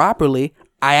question properly,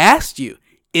 I asked you,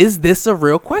 is this a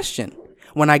real question?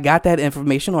 When I got that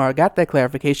information or I got that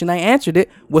clarification, I answered it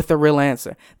with a real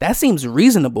answer. That seems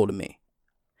reasonable to me.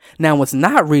 Now, what's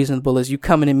not reasonable is you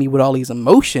coming at me with all these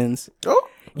emotions.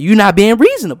 You not being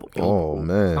reasonable. Oh,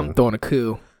 man. I'm throwing a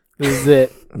coup. This is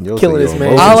it. Killing this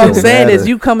man. All I'm saying is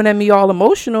you coming at me all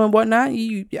emotional and whatnot.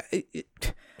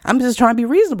 I'm just trying to be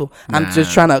reasonable. Nah. I'm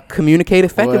just trying to communicate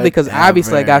effectively because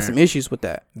obviously I got some issues with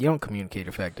that. You don't communicate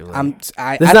effectively. This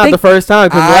is not the first time.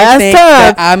 Because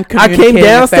last time I came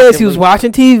downstairs, he was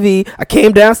watching TV. I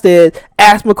came downstairs,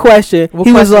 asked him a question.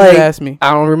 He was like, asked me?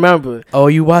 I don't remember. Oh,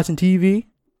 you watching TV?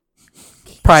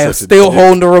 Probably still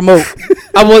holding the remote.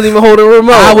 I wasn't even holding the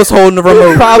remote. I was holding the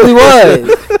remote. Probably was.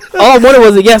 All I wanted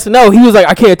was a yes or no. He was like,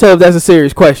 I can't tell if that's a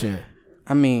serious question.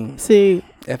 I mean, see,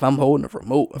 if I'm holding the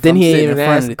remote, then I'm he ain't even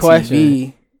asked the question.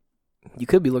 TV, you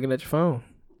could be looking at your phone.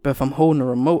 But if I'm holding the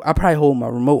remote, I probably hold my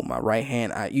remote with my right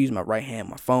hand. I use my right hand,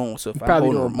 my phone. So if I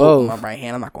hold the remote with my right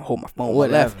hand, I'm not gonna hold my phone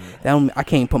with my left. I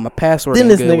can't put my password. Then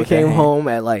this nigga came home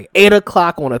at like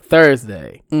 8:00 on a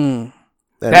Thursday.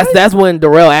 That's when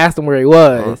Darrell asked him where he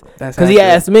was. Because he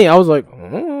asked me. I was like,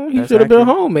 he should have been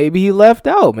home. Maybe he left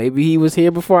out. Maybe he was here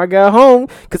before I got home.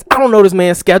 Because I don't know this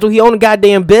man's schedule. He own a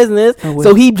goddamn business.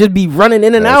 So he just be running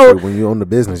in and out. When you own the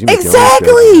business, you make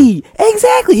Exactly.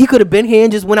 He could have been here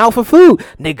and just went out for food.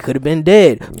 Nigga could have been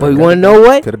dead. But you want to know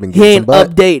what? He ain't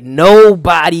update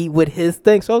nobody with his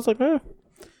thing. So I was like,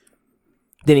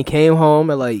 Then he came home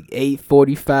at like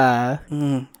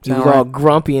 8:45. He was all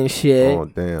grumpy and shit. Oh,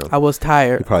 damn. I was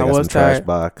tired. He probably got some trash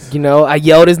box. You know, I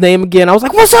yelled his name again. I was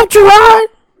like, what's up, Gerard?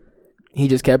 He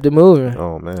just kept it moving.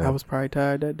 Oh, man. I was probably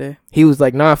tired that day. He was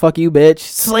like, nah, fuck you, bitch.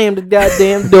 Slammed the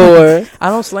goddamn door. I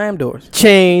don't slam doors.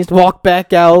 Changed, walked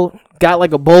back out, got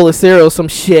like a bowl of cereal, some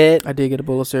shit. I did get a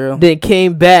bowl of cereal. Then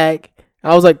came back.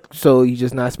 I was like, so you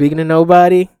just not speaking to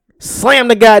nobody? Slam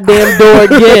the goddamn door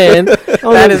again.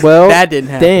 That didn't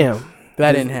happen. Damn.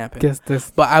 That didn't happen.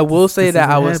 But I will say that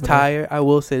I was tired. I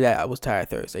will say that I was tired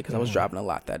Thursday because I was driving a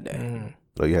lot that day.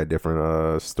 So you had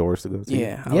different stores to go to?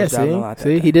 Yeah. I was driving a lot that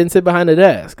day. He didn't sit behind the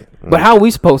desk. But how are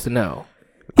we supposed to know?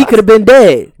 He could have been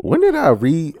dead. When did I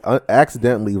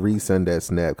accidentally resend that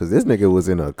snap? Because this nigga was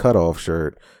in a cutoff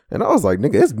shirt. And I was like,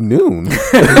 nigga, it's noon.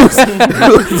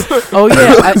 Oh,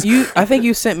 yeah. I think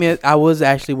you sent me. I was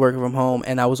actually working from home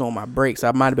and I was on my break. So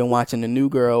I might have been watching The New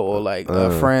Girl or like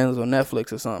Friends or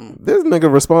Netflix or something. This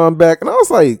nigga respond back and I was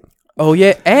like, oh,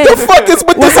 yeah. And the fuck is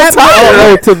with this attire?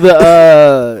 Oh, to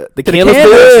the candles.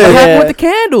 What happened with the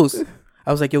candles?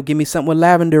 I was like, yo, give me something with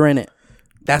lavender in it.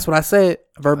 That's what I said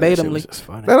verbatimly.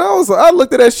 And I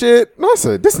looked at that shit. And I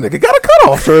said, "This nigga got a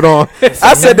cutoff shirt on."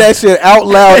 I said that shit out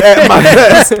loud at my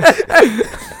desk.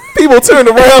 People turned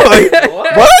around like,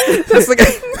 "What?"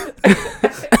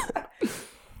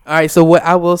 All right. So what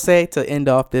I will say to end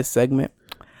off this segment,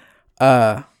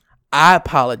 I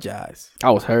apologize.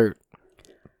 I was hurt.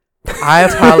 I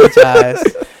apologize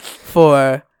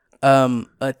for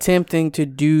attempting to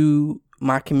do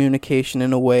my communication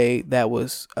in a way that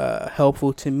was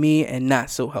helpful to me and not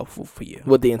so helpful for you.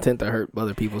 With the intent to hurt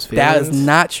other people's feelings. That is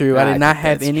not true. I did not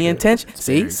have any intention.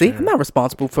 See, I'm not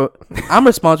responsible for. I'm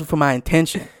responsible for my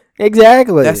intention.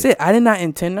 Exactly. That's it. I did not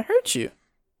intend to hurt you.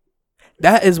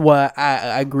 That is why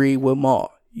I agree with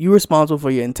Maul. You're responsible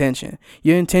for your intention.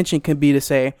 Your intention can be to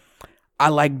say, "I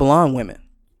like blonde women,"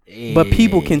 but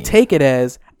people can take it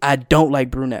as, "I don't like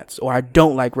brunettes" or "I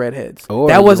don't like redheads." Or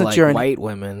that wasn't like your white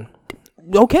women.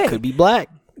 Okay, could be black.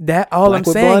 That all black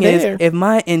I'm saying is, hair. if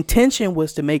my intention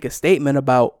was to make a statement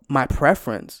about my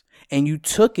preference, and you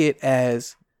took it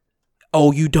as,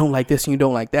 "Oh, you don't like this and you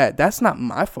don't like that," that's not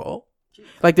my fault.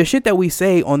 Like the shit that we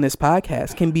say on this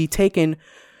podcast can be taken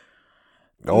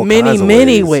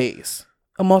many ways.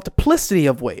 A multiplicity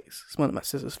of ways. It's one of my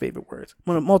sister's favorite words.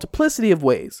 A multiplicity of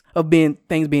ways of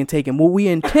things being taken. What we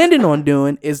intended on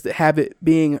doing is to have it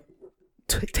being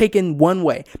taken one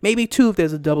way, maybe two if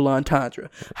there's a double entendre.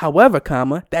 However,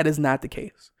 that is not the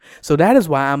case. So that is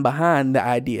why I'm behind the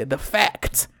idea, the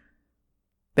fact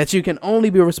that you can only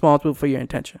be responsible for your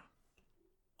intention,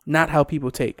 not how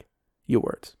people take your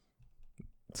words.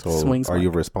 So are you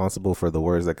responsible for the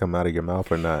words that come out of your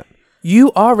mouth or not?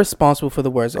 You are responsible for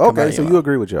the words that come out of your mouth. Okay, so you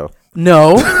agree with Joe.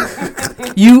 No.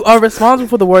 You are responsible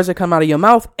for the words that come out of your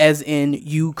mouth, as in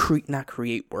you not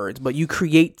create words, but you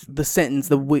create the sentence,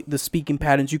 the speaking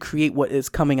patterns. You create what is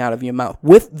coming out of your mouth.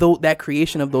 With that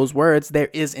creation of those words, there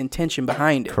is intention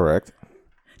behind it. Correct.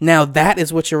 Now, that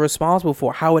is what you're responsible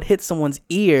for. How it hits someone's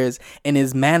ears and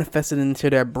is manifested into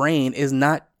their brain it's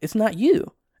not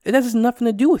you. It has nothing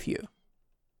to do with you.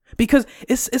 Because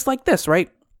it's like this,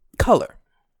 right? Color.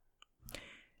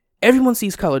 Everyone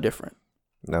sees color different.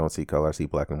 I don't see color. I see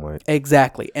black and white.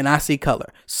 Exactly. And I see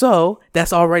color. So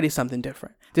that's already something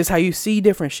different. Just how you see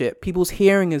different shit. People's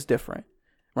hearing is different,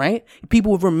 right?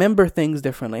 People remember things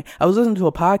differently. I was listening to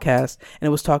a podcast and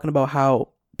it was talking about how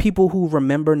people who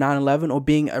remember 9/11 or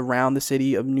being around the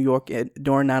city of New York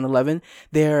during 9/11,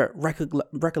 their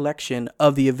recollection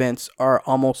of the events are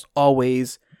almost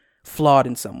always flawed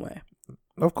in some way.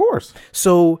 Of course.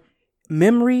 So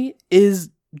memory is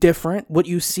different. What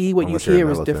you see, what you hear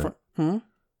is different.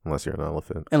 Unless you're an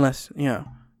elephant.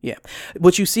 Yeah.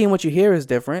 What you see and what you hear is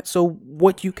different. So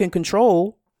what you can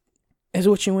control is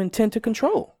what you intend to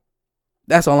control.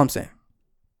 That's all I'm saying.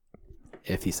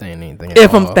 If he's saying anything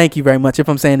at all. Thank you very much. If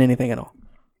I'm saying anything at all.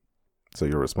 So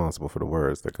you're responsible for the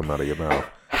words that come out of your mouth.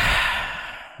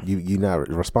 You're not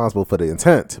responsible for the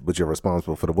intent, but you're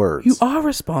responsible for the words. You are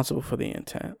responsible for the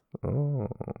intent.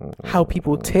 How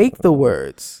people take the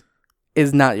words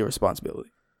is not your responsibility.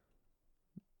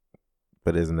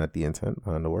 But isn't that the intent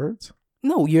behind the words?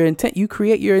 No, your intent. You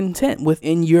create your intent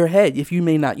within your head. If you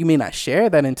may not share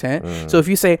that intent. So if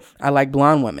you say, "I like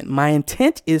blonde women," my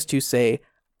intent is to say,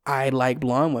 "I like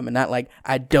blonde women," not like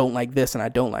 "I don't like this and I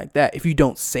don't like that." If you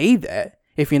don't say that,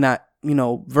 if you're not,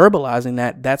 verbalizing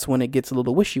that, that's when it gets a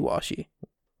little wishy-washy.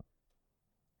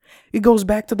 It goes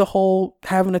back to the whole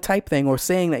having a type thing or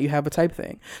saying that you have a type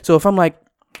thing. So if I'm like,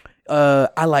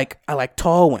 I like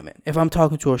tall women. If I'm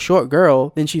talking to a short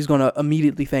girl, then she's gonna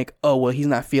immediately think, "Oh, well, he's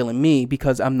not feeling me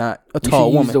because I'm not a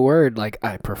tall woman." Use the word like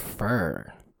 "I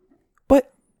prefer."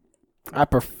 But I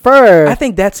prefer. I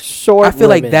think that's short. I feel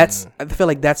like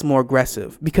that's more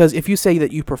aggressive, because if you say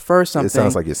that you prefer something, it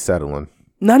sounds like you're settling.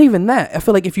 Not even that. I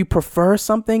feel like if you prefer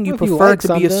something, you prefer like it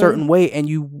to be a certain way, and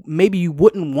you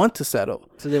wouldn't want to settle.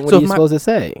 So then, what are you supposed to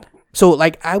say? So,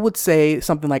 like, I would say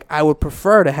something like, "I would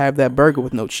prefer to have that burger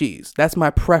with no cheese." That's my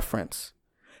preference.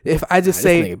 If I just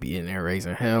say, "This nigga be in there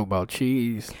raising hell about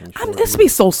cheese," this be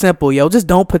so simple, yo. Just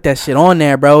don't put that shit on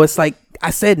there, bro. It's like I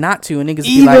said not to, and niggas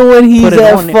even be like, when he's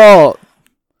at fault,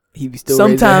 he be still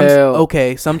sometimes raising hell.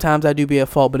 Okay, sometimes I do be at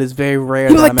fault, but it's very rare.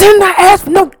 He be like, "Didn't I ask for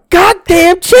no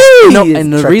goddamn cheese?" No,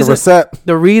 and the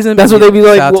reason that's what they be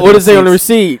like. Well, what does it say on the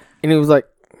receipt? And it was like,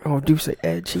 "Oh, do say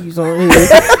add cheese on here?"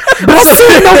 But I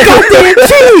said no goddamn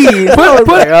cheese.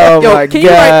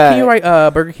 Can you write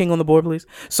Burger King on the board, please?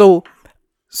 So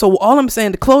all I'm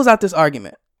saying to close out this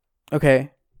argument,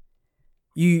 okay?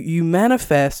 You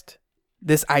manifest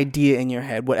this idea in your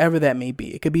head, whatever that may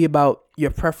be. It could be about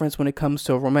your preference when it comes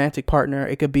to a romantic partner.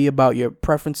 It could be about your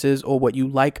preferences or what you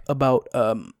like about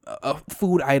a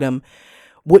food item.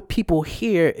 what people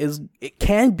hear is it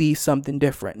can be something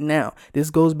different. Now, this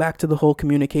goes back to the whole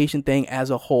communication thing as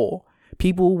a whole.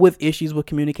 People with issues with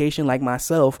communication like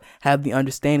myself have the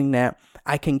understanding that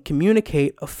I can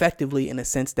communicate effectively in a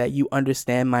sense that you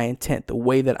understand my intent, the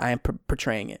way that I am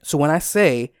portraying it. So when I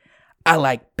say I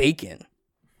like bacon,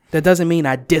 that doesn't mean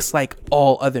I dislike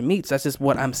all other meats. That's just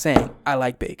what I'm saying. I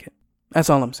like bacon. That's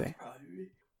all I'm saying.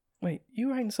 Wait,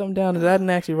 you writing something down that I didn't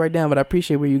actually write down, but I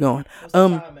appreciate where you're going. What's the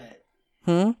time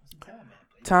at?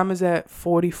 Time is at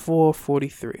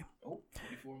 44:43. Oh,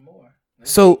 44 more.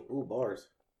 So, Ooh, bars.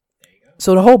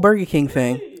 so the whole Burger King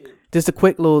thing, just a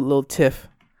quick little tiff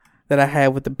that I had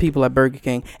with the people at Burger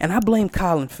King, and I blame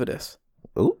Colin for this.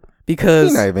 Ooh. Because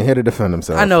He's not even here to defend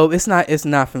himself. I know it's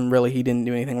not from really he didn't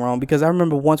do anything wrong, because I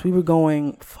remember once we were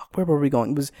going, where were we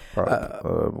going? It was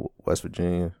West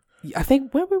Virginia. I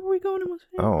think where were we going?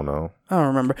 I don't know. I don't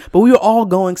remember. But we were all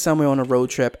going somewhere on a road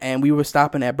trip, and we were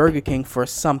stopping at Burger King for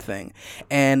something.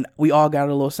 And we all got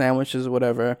our little sandwiches or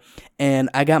whatever. And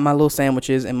I got my little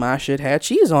sandwiches, and my shit had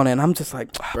cheese on it. And I'm just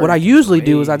like, what I usually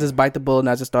do is I just bite the bullet, and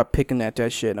I just start picking at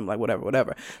that shit. And I'm like,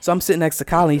 whatever. So I'm sitting next to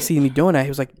Colin. He sees me doing that. He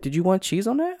was like, did you want cheese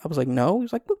on that? I was like, no. He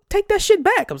was like, well, take that shit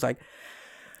back. I was like,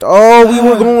 oh, we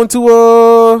were going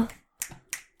to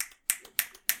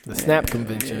The Snap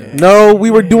convention. No, we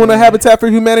were doing a Habitat for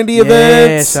Humanity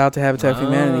event. Yeah, shout out to Habitat for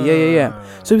Humanity. Yeah.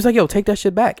 So he was like, yo, take that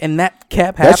shit back. And that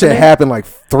kept happening. That shit happened like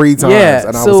 3 times,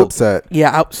 and I was upset.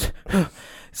 Yeah,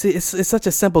 see, it's such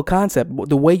a simple concept.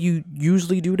 The way you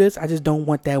usually do this, I just don't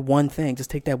want that one thing. Just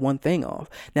take that one thing off.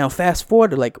 Now, fast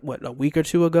forward to like, a week or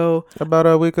two ago? About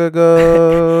a week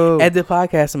ago. At the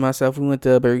podcast and myself, we went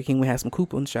to Burger King. We had some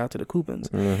coupons. Shout out to the coupons.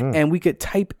 Mm-hmm. And we could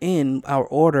type in our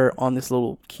order on this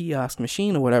little kiosk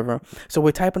machine or whatever. So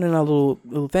we're typing in our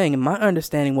little thing. And my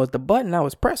understanding was the button I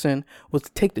was pressing was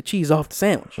to take the cheese off the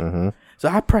sandwich. Mm-hmm. So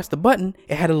I pressed the button.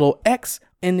 It had a little X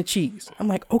in the cheese. I'm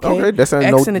like, okay, that's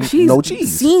X in the cheese. No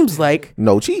cheese. Seems like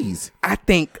no cheese. I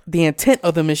think the intent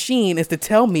of the machine is to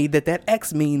tell me that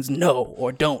X means no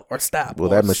or don't or stop.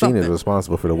 Well, or that machine something. is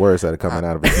responsible for the words that are coming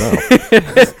out of his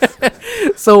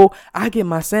mouth. So I get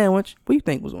my sandwich. What do you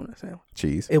think was on that sandwich?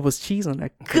 Cheese. It was cheese on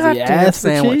that He goddamn asked for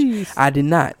sandwich. cheese. I did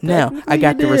not. Now Technically I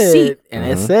got you the did, receipt, and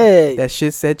it said that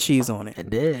shit said cheese on it.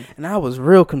 It did. And I was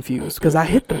real confused because I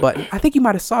hit the button. I think you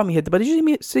might have saw me hit the button. Did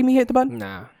you see me hit the button?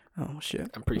 Nah, Oh shit.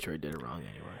 I'm pretty sure he did it wrong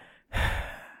anyway.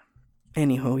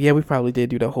 Anywho, yeah, we probably did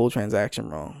do the whole transaction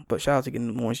wrong. But shout out to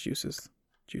getting orange juices.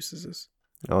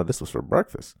 Oh, this was for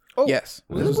breakfast. Oh, Yes,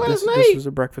 was this was last this night? was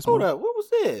a breakfast Hold meal. up, what was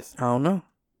this? I don't know.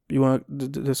 You want to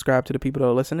describe to the people that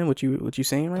are listening what you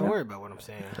saying right Don't now? worry about what I'm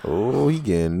saying. Oh, he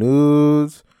getting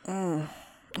nudes.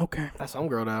 Okay. That's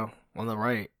homegirl though, on the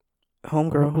right.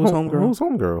 Homegirl. Who's homegirl? Who's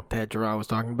homegirl? That Gerard was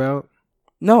talking about.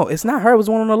 No, it's not her. It was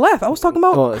one on the left. I was talking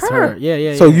about Oh, it's her.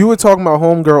 Yeah. So you were talking about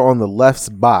homegirl on the left's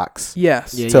box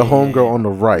Yes. Yeah. to homegirl on the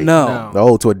right. No.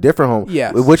 Oh, to a different home.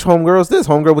 Yes. Which homegirl is this?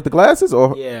 Homegirl with the glasses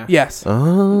or? Yeah. Yes.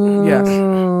 Oh. Yes.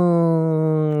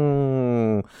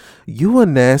 You a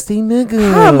nasty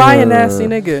nigga. How am I a nasty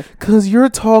nigga? Cause you're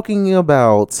talking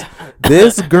about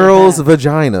this girl's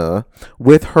vagina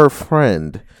with her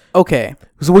friend. Okay.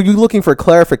 So were you looking for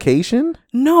clarification?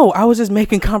 No, I was just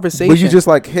making conversation. Were you just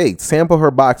like, hey, sample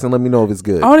her box and let me know if it's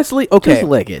good? honestly okay? Just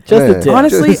lick it. Just Man. a tip.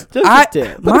 Honestly, just a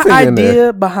tip. my finger in there.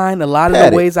 idea behind a lot of Pat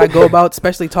the it. ways I go about,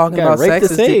 especially talking Gotta about rake sex,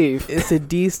 the save. is to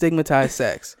destigmatize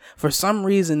sex. For some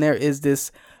reason, there is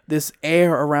this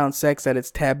air around sex that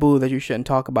it's taboo, that you shouldn't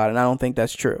talk about it, and I don't think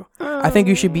that's true. I think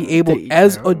you should be able,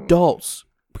 as adults,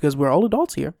 because we're all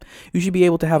adults here, you should be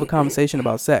able to have a conversation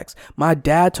about sex. My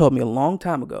dad told me a long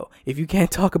time ago, if you can't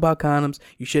talk about condoms,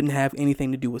 you shouldn't have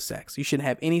anything to do with sex. You shouldn't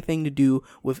have anything to do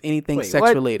with anything Wait, sex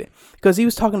what? related. Because he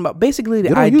was talking about basically the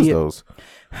You don't idea. use those.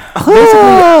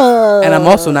 And I'm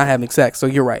also not having sex, so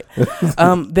you're right.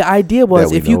 The idea was,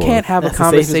 That we if you know can't of. have That's a the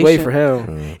safest conversation way for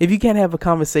him. if you can't have a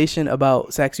conversation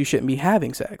about sex, you shouldn't be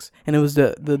having sex. And it was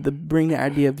the bring the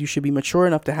idea of you should be mature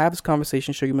enough to have this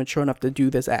conversation, so you're mature enough to do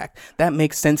this act. That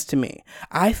makes sense to me.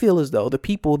 I feel as though the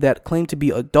people that claim to be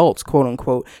adults, quote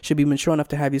unquote, should be mature enough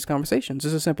to have these conversations.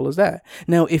 It's as simple as that.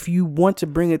 Now, if you want to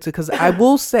bring it to, because I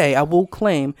will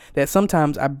claim that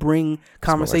sometimes I bring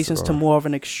conversations to more of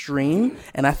an extreme,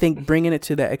 and I think bringing it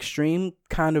to that extreme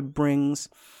kind of brings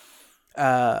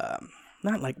not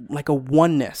like a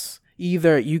oneness.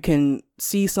 either you can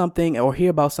see something or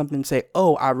hear about something and say,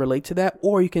 oh, I relate to that,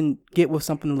 or you can get with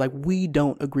something like, we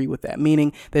don't agree with that,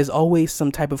 meaning there's always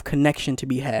some type of connection to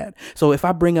be had. So if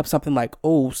I bring up something like,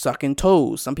 oh, sucking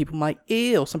toes, some people might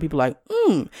ew, some people like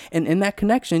and in that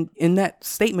connection, in that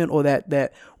statement, or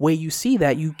that way you see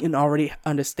that, you can already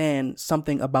understand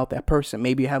something about that person.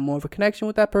 Maybe you have more of a connection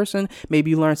with that person, maybe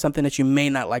you learn something that you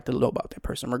may not like to know about that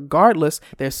person. Regardless,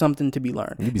 there's something to be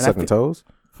learned. You be sucking toes?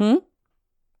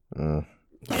 And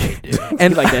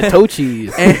like that toe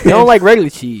cheese. And you don't like regular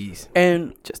cheese.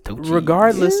 And just toe cheese.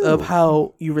 Regardless of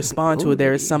how you respond to it,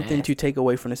 there is something to take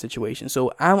away from the situation.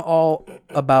 So I'm all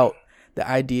about the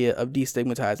idea of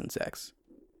destigmatizing sex.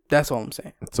 That's all I'm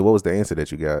saying. So what was the answer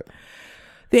that you got?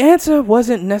 The answer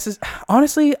wasn't necessary.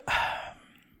 Honestly, it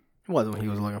wasn't what he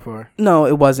was looking for. No,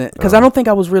 it wasn't. Because I don't think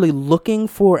I was really looking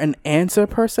for an answer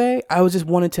per se. I was just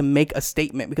wanted to make a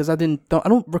statement because I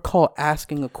don't recall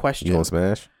asking a question. You want to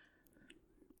smash?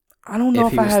 I don't know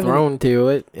if I have thrown to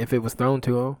it. If it was thrown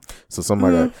to him. So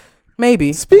somebody got,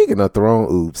 maybe. Speaking of thrown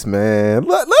oops, man,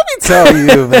 let me tell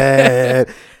you, man,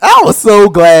 I was so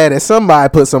glad that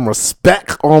somebody put some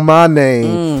respect on my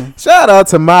name. Shout out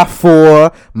to my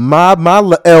LB,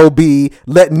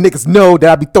 letting niggas know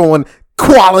that I be throwing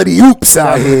quality oops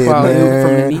out here,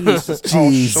 man. From the knees,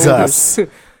 Jesus.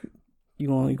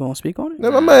 You gonna speak on it? Now,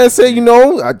 my man said,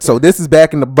 so this is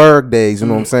back in the Berg days, you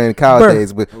know what I'm saying? College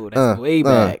days with that's way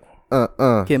back.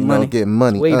 Getting money. Getting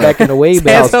money. Way back in the way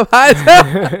back.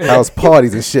 House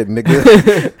parties and shit,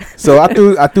 nigga. So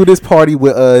I threw this party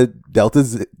with Delta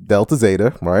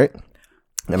Zeta, right?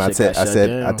 And I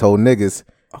told niggas,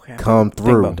 come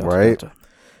through, right? Delta.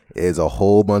 It's a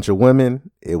whole bunch of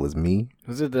women. It was me.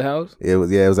 Was it the house? It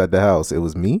was at the house. It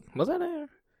was me. Was that there?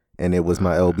 And it was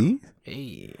my LB.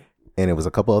 Hey. And it was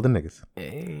a couple other niggas.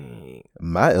 Hey.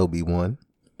 My LB won.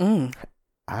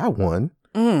 I won.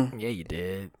 Yeah, you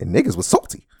did. And niggas was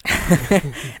salty.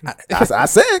 I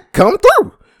said, come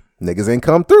through. Niggas ain't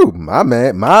come through. My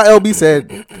LB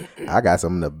said, I got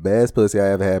some of the best pussy I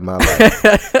ever had in my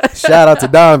life. Shout out to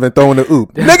Donovan throwing the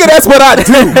oop. Nigga, that's what I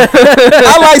do.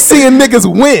 I like seeing niggas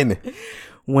win.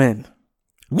 Win.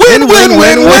 God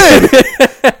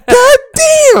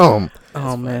damn.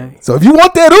 Oh, man. So if you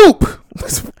want that oop,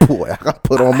 boy, I got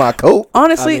put on my coat.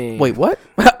 Honestly, wait, what?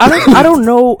 I don't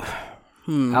know.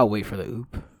 I'll wait for the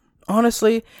oop.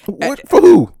 Honestly, what, for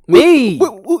who? Me.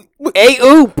 What? A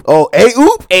oop. Oh, a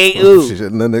oop. A oop.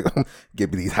 Shit,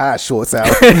 get me these high shorts out.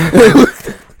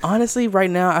 Honestly, right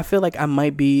now I feel like I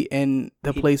might be in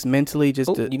the place mentally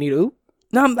just to. You need a oop?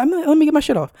 No, let me get my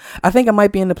shit off. I think I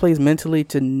might be in the place mentally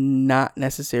to not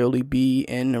necessarily be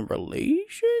in a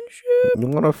relationship. You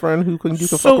want a friend who you can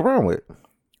fuck around with?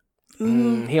 He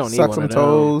don't need suck one some of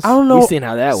toes. those. I don't know. We've seen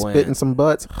how that went. Spitting some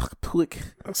butts.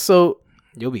 So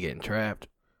you'll be getting trapped.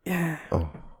 Yeah. Oh.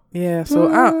 Yeah. So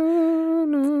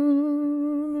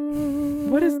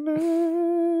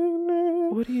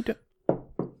what do you do?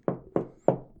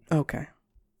 Okay.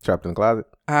 Trapped in the closet.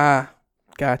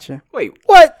 Gotcha. Wait,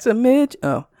 what? It's a midge.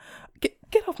 Oh, get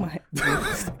off my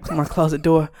closet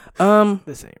door.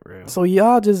 This ain't real. So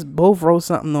y'all just both wrote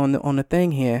something on the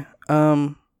thing here.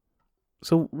 So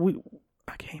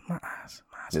I can't. My eyes.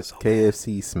 It's so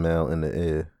KFC bad. Smell in the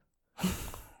air.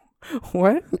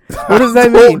 What? What does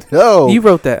that mean? No. You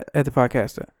wrote that at the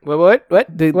podcast. What?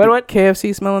 The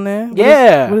KFC smell in there?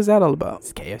 Yeah. What is that all about?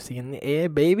 It's KFC in the air,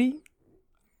 baby.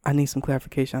 I need some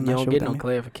clarification. I'm you not don't sure get what no means.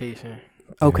 clarification.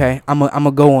 Okay, I'm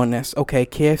a go on this. Okay,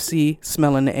 KFC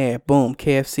smell in the air. Boom.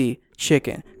 KFC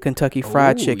chicken, Kentucky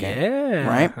Fried Chicken. Yeah.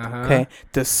 Right. Okay.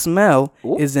 The smell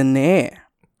is in the air.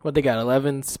 What they got?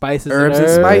 11 spices, herbs and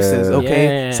spices.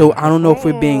 Okay. Yeah. So I don't know if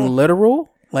we're being literal.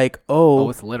 Like, oh,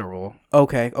 it's literal.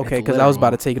 Okay. Because I was about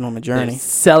to take it on the journey. They're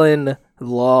selling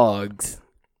logs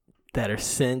that are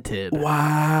scented.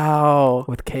 Wow.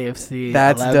 With KFC.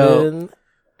 That's 11 dope.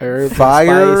 Herbs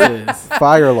Fire and spices.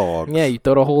 Fire logs. Yeah, you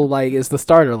throw the whole it's the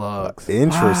starter logs.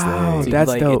 Interesting. Wow, So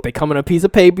that's dope. If they come in a piece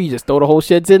of paper, you just throw the whole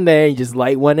shits in there. You just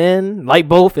light one in, light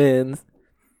both ends.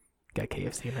 Got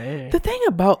KFC in there. The thing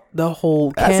about the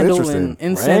whole candle and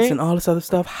incense and all this other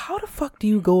stuff, how the fuck do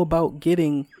you go about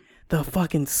getting the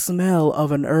fucking smell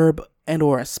of an herb and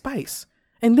or a spice?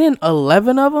 And then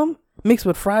 11 of them mixed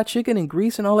with fried chicken and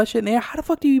grease and all that shit in there. How the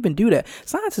fuck do you even do that?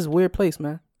 Science is a weird place,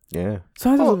 man. Yeah.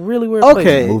 Science is a really weird place.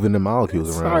 Okay. Moving the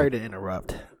molecules around. Sorry to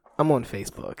interrupt. I'm on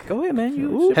Facebook. Go ahead, man.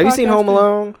 Have you seen Home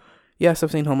Alone? Yes,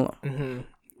 I've seen Home Alone.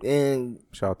 Mm-hmm. And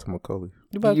shout out to Macaulay.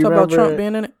 You about to talk about Trump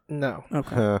being in it? No.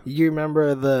 Okay. You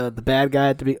remember the bad guy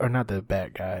at the or not the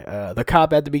bad guy, the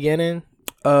cop at the beginning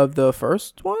of the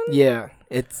first one? Yeah,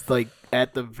 it's like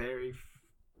at the very,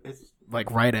 it's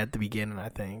like right at the beginning, I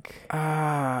think.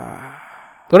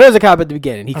 So there's a cop at the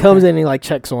beginning. He comes in and he like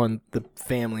checks on the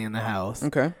family in the house.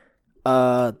 Okay.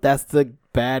 That's the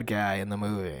bad guy in the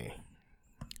movie.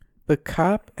 The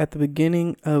cop at the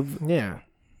beginning of. Yeah.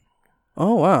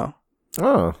 Oh wow.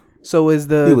 Oh. So is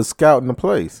the He was scouting the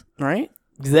place. right?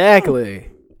 Exactly.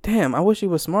 Damn, I wish he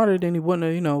was smarter. Then he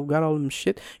wouldn't have, got all them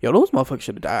shit. Yo, those motherfuckers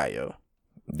should have died, yo.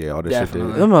 Yeah, all this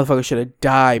Definitely. shit Those motherfuckers should have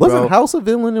died, bro. Wasn't House a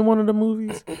villain in one of the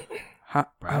movies?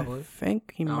 Probably. I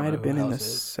think he I don't might know have who been in the House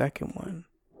is. second one.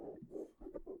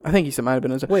 I think he might have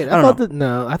been in the second. Wait, I don't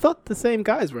no, I thought the same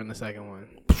guys were in the second one.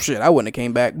 know. Shit, I wouldn't have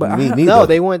came back. But Me I, neither.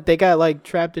 No, they got like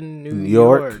trapped in New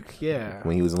York? Yeah.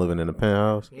 When he was living in the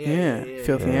penthouse. yeah,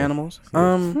 filthy yeah. animals.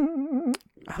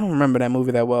 I don't remember that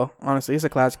movie that well. Honestly, it's a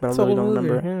classic, but I really don't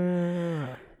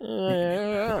remember.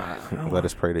 Let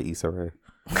us pray to Issa Rae.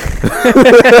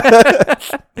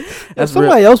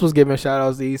 Somebody else was giving shout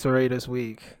outs to Issa Rae this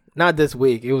week. Not this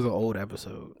week. It was an old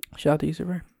episode. Shout out to Issa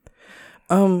Rae.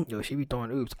 Yo, she be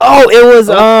throwing oops. Oh, it was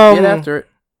Get after it.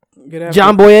 Get after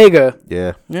John it. Boyega.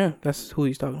 Yeah. Yeah, that's who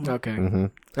he's talking about. Okay. Mm-hmm.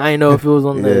 I didn't know if it was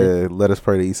on the. Yeah, let us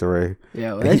pray to Issa Rae.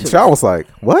 Yeah. Well, And Sean was like,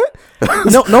 what?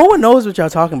 No one knows what y'all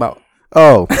talking about.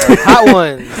 Oh, hot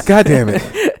ones. God damn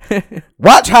it.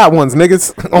 Watch Hot Ones,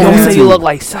 niggas. On Don't say you YouTube. look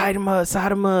like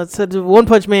Saitama, said the One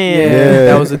Punch Man. Yeah.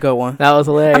 That was a good one. That was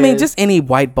hilarious. I mean, just any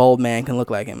white bald man can look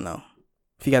like him, though.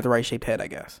 If you got the right shaped head, I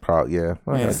guess. Probably, yeah.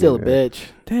 Yeah. still a bitch.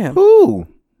 Damn. Ooh.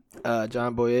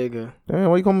 John Boyega.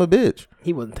 Damn, why you call him a bitch?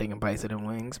 He wasn't taking bites of them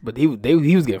wings, but he was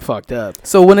getting fucked up.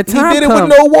 So when the time He did it comes,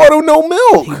 with no water, no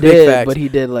milk. He Big did, facts. but he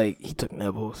did he took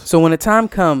nibbles. so when the time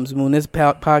comes, when this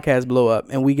podcast blow up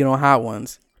and we get on Hot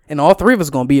Ones, and all three of us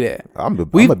gonna be there.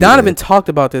 Donovan talked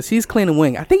about this. He's cleaning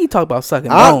wing. I think he talked about sucking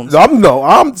bones. I'm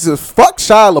just fuck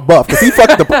Shia LaBeouf because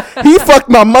he fucked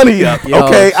my money up. Yo,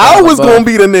 okay, Shia I was LaBeouf. gonna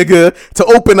be the nigga to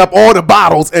open up all the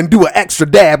bottles and do an extra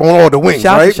dab on all the wings.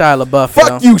 Shout out right? to Shia LaBeouf.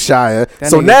 Fuck you, Shia. That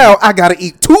So nigga- now I gotta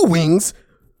eat 2 wings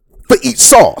for each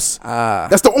sauce.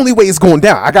 That's the only way it's going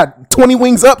down. I got 20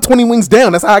 wings up, 20 wings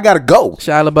down. That's how I gotta go.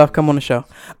 Shia LaBeouf, come on the show.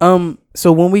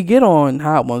 So when we get on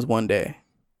Hot Ones one day,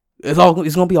 it's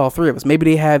gonna be all three of us. Maybe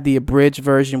they have the abridged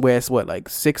version where it's like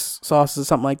 6 sauces or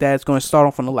something like that. It's gonna start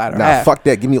off on the latter Nah, half. fuck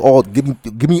that. Give me all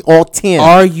 10.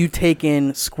 Are you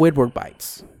taking Squidward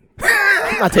bites?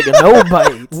 I'm not taking no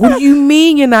bites. What do you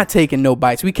mean you're not taking no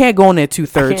bites? We can't go in there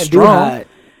 2/3 Can't do strong. that.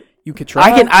 You can try.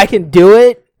 I can do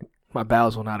it. My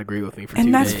bowels will not agree with me for 2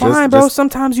 and that's days. fine, bro. Just-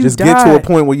 Sometimes you Just die. get to a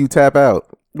point where you tap out.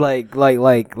 Like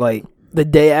the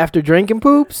day after drinking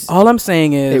poops. All I'm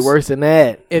saying Hey, is, worse than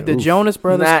that. if the Jonas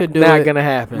Brothers could do not it, gonna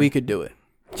happen. we could do it.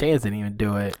 Chance didn't even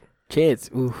do it. Chance,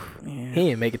 oof, Yeah. he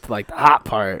didn't make it to the hot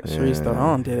part. Sharice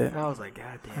Theron did it. I was like, God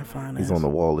damn. That fine He's ass. on the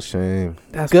wall of shame.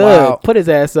 That's Good. wild. Put his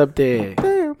ass up there.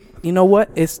 You know what?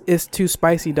 It's too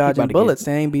spicy dodging about to bullets.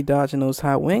 They ain't be dodging those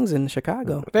hot wings in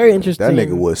Chicago. Very interesting. That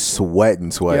nigga was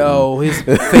sweating. Yo, his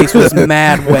face was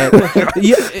mad wet.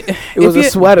 It was a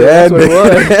sweater. That That's what it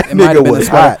was. It might have nigga been was the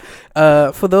sweater.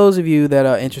 hot. For those of you that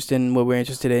are interested in what we're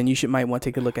interested in, might want to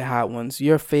take a look at Hot Ones.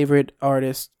 Your favorite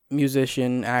artist,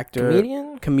 musician, actor,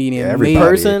 comedian, Yeah, me, everybody.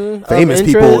 Person, Famous of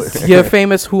people. interest. your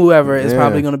famous whoever is Yeah.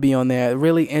 probably going to be on there.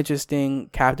 Really interesting,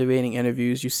 captivating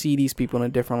interviews. You see these people in a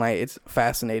different light. It's a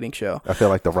fascinating show. I feel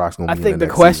like The Rock's gonna I be think in the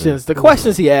next questions, season. the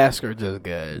questions he asked are just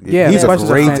good. Yeah, he's the a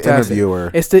questions are great fantastic.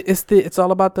 interviewer. It's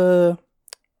all about the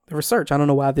research. I don't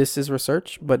know why this is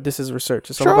research, but this is research.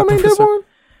 It's all about the Charlamagne did research. one?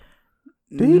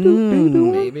 Did he do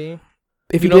one? Maybe.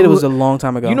 If You you know did, it who- was a long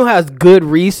time ago. You know how it's good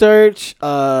research?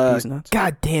 He's nuts.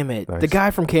 God damn it. Nice. The guy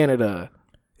from Canada.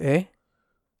 Eh?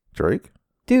 Drake?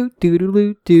 Do do do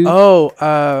do do. Oh,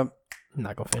 I'm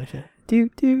not gonna finish it. Do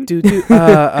do do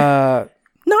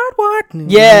Nardwart.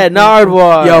 Yeah,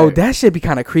 Nardwar. Yo, that shit be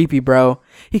kind of creepy, bro.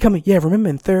 He coming. Yeah, remember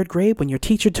in 3rd grade when your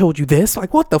teacher told you this?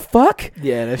 Like, what the fuck?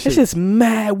 Yeah, that It's shit. just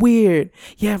mad weird.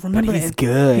 Yeah, remember? But he's in-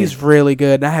 good. He's really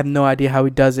good. And I have no idea how he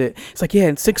does it. It's like, yeah,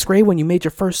 in 6th grade when you made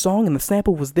your first song and the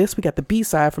sample was this, we got the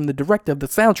B-side from the director of the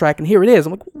soundtrack, and here it is.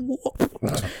 I'm like,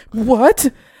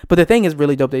 what? But the thing is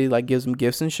really dope that he like gives them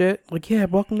gifts and shit. Like, yeah,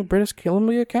 welcome to British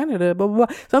Columbia, Canada. Blah blah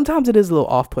blah. Sometimes it is a little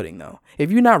off-putting though. If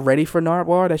you're not ready for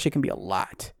Nardwar, that shit can be a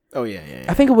lot. Oh yeah.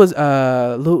 I think it was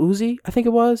Lil Uzi. I think it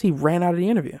was. He ran out of the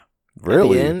interview.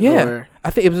 Really? At the end, Yeah, or- I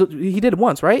think it was. He did it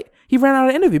once, right? He ran out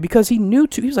of the interview because he knew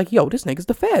he was like, "Yo, this nigga's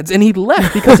the feds," and he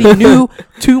left because he knew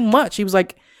too much. He was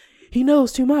like, he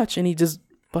knows too much, and he just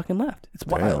fucking left. It's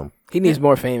wild. Damn. He needs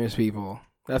more famous people.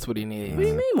 That's what he needs. What do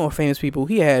you mean more famous people?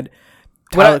 He had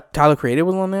What Tyler Creator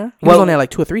was on there. He Well, was on there like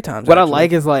 2 or 3 times. What I actually.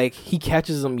 like is like he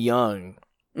catches them young.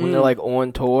 when they're like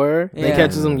on tour. They Yeah.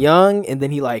 catches him young, and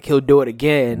then he'll do it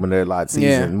again. When they're like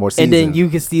more seasons. And then you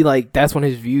can see like that's when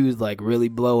his views like really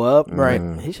blow up. Right.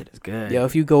 His shit is good. Yo,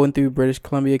 if you going through British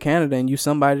Columbia, Canada, and you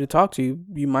somebody to talk to,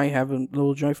 you might have a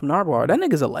little joint from Nardwuar. That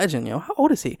nigga's a legend, yo. How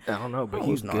old is he? I don't know, but How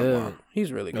he's old is Nardwuar? good.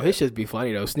 He's really No, good. his shit be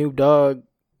funny though. Snoop Dogg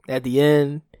at the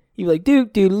end, he be like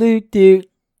doot doot doot doot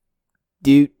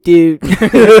doot doot.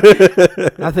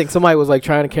 I think somebody was like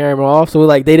trying to carry him off, so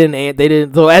like they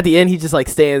didn't. So at the end, he just like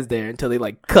stands there until they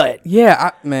like cut.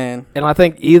 Yeah, man. And I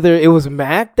think either it was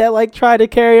Mac that like tried to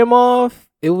carry him off.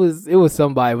 It was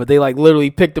somebody, but they like literally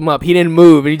picked him up. He didn't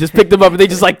move, and he just picked him up, and they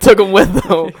just like took him with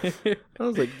them. I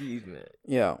was like, geez, man.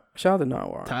 Yeah, shout out to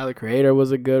Nardwuar. Tyler Creator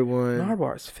was a good one.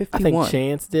 Nardwuar is 51. I think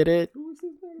Chance did it.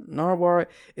 Nardwuar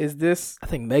is this. I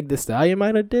think Meg Thee Stallion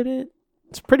might have did it.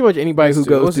 It's pretty much anybody who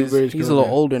goes to British. He's a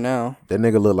little older now. That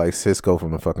nigga look like Cisco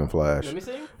from the fucking Flash. Let me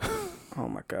see. Oh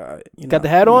my god. Got the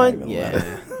hat on? Yeah.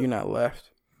 Left. You're not left.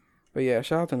 But yeah,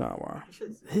 shout out to Nardwuar.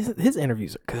 His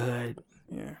interviews are good.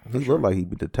 Yeah. He look like he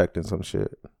be detecting some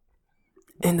shit.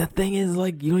 And the thing is,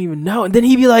 like, you don't even know. And then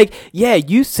he'd be like, yeah,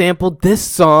 you sampled this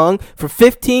song for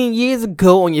 15 years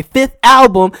ago on your 5th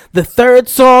album. The 3rd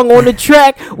song on the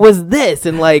track was this.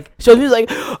 And, like, shows me, like,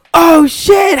 oh,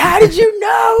 shit, how did you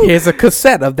know? Here's a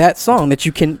cassette of that song that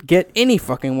you can get any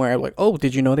fucking where. Like, oh,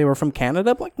 did you know they were from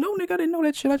Canada? I'm like, no, nigga, I didn't know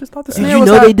that shit. I just thought the Did you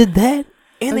know they did that?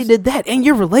 And they did that. And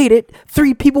you're related.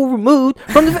 3 people removed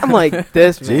from the... I'm like,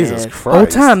 this man. Jesus Christ. Whole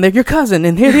time, they're your cousin.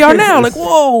 And here they are now. Like,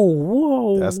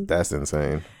 whoa. That's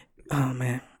insane. Oh,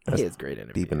 man. He has great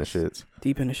interviews. Deep in the shits.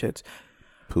 Deep in the shits.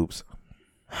 Poops.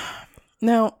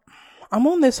 Now, I'm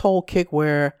on this whole kick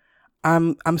where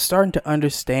I'm starting to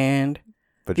understand...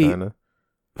 Vagina?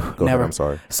 Go ahead, I'm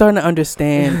sorry. Starting to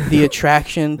understand the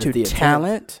attraction to the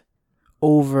talent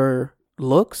over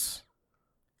looks.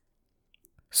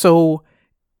 So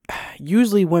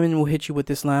usually women will hit you with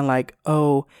this line like,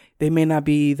 oh, they may not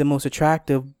be the most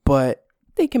attractive, but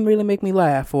they can really make me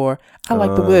laugh, or I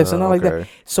like the this and I like that.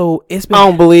 So it's been... I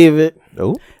don't believe it.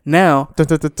 Oh. Now... Dun,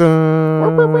 dun, dun,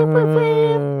 dun.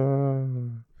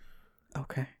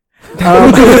 Okay.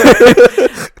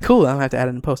 Cool. I don't have to add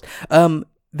it in post.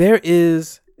 There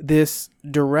is this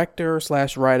director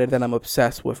 / writer that I'm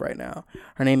obsessed with right now.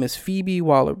 Her name is Phoebe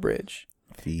Waller-Bridge.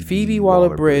 Phoebe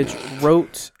Waller-Bridge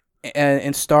wrote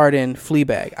and starred in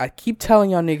Fleabag. I keep telling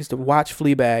y'all niggas to watch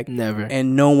Fleabag. Never.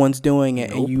 And no one's doing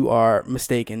it, and you are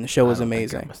mistaken. The show is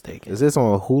amazing. Is this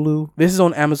on Hulu? This is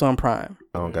on Amazon Prime.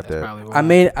 I don't got that. I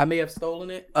may have stolen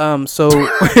it. So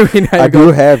I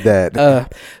do have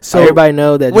that. So everybody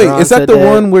know that. Wait, John is that said the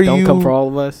one where don't you come for all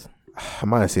of us? I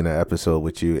might have seen that episode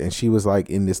with you, and she was like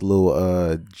in this little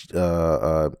I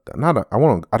don't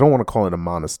want to call it a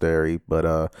monastery,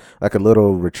 but like a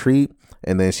little retreat,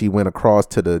 and then she went across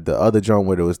to the other joint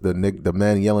where there was the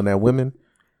man yelling at women.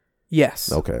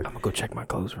 Yes. Okay. I'm gonna go check my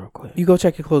clothes real quick. You go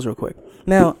check your clothes real quick.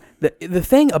 Now, the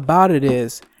thing about it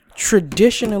is,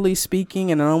 traditionally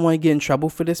speaking, and I don't want to get in trouble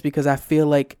for this because I feel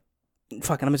like,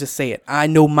 fucking, I'm gonna just say it. I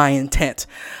know my intent.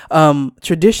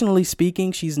 Traditionally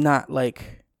speaking, she's not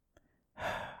like...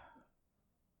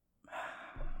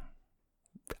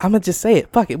 I'm gonna just say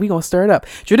it. Fuck it. We gonna stir it up.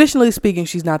 Traditionally speaking,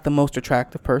 she's not the most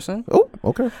attractive person. Oh,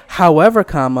 okay. However,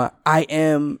 I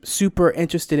am super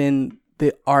interested in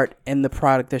the art and the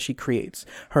product that she creates.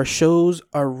 Her shows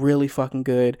are really fucking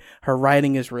good. Her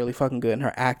writing is really fucking good. And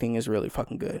her acting is really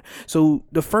fucking good. So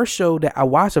the first show that I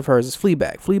watched of hers is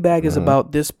Fleabag. Fleabag is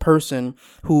about this person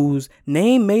whose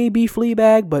name may be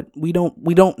Fleabag, but we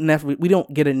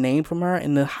don't get a name from her,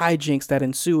 and the hijinks that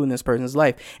ensue in this person's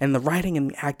life. And the writing and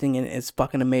the acting is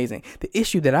fucking amazing. The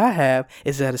issue that I have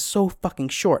is that it's so fucking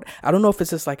short. I don't know if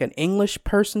it's just like an English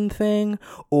person thing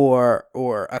or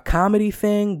a comedy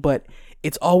thing, but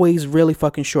it's always really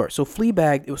fucking short. So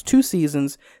Fleabag, it was 2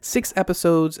 seasons, 6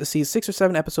 episodes a season, 6 or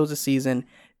 7 episodes a season,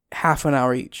 half an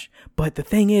hour each. But the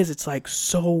thing is, it's like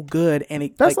so good,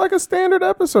 and that's like a standard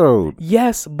episode.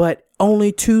 Yes, but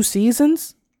only 2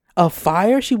 seasons of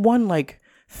fire. She won like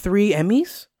 3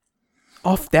 Emmys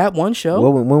off that one show.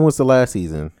 When was the last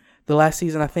season? The last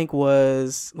season, I think,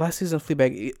 was last season of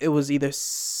Fleabag. It was either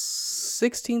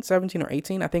 16, 17, or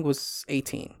 18. I think it was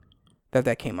 18.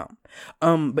 That came out.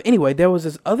 But anyway, there was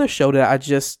this other show that I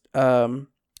just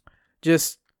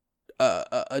discovered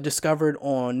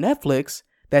on Netflix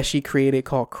that she created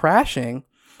called Crashing,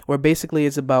 where basically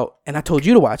it's about, and I told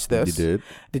you to watch this. You did?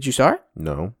 Did you start?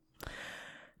 No.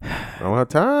 I don't have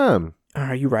time. All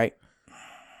right, you're right.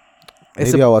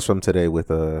 Maybe I'll watch them today with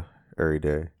every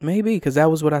day. Maybe, because that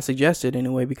was what I suggested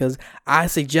anyway, because I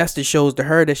suggested shows to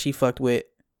her that she fucked with.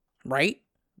 Right?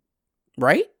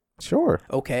 Sure.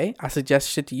 Okay, I suggest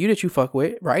shit to you that you fuck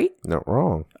with, right? Not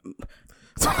wrong.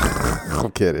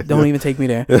 I'm kidding. Don't even take me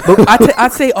there. But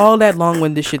I'd say all that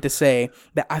long-winded shit to say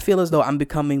that I feel as though I'm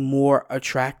becoming more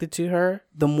attracted to her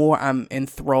the more I'm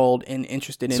enthralled and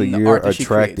interested in the art that she creates.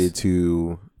 So you're attracted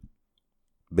to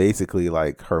basically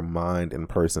like her mind and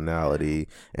personality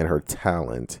and her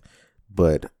talent,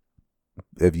 but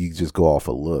if you just go off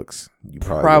of looks, you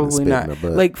probably not.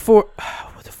 Like for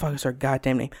what the fuck is her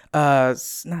goddamn name? Not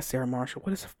Sarah Marshall.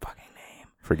 What is her fucking name?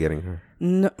 Forgetting her.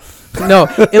 No.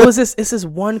 It was this. It's this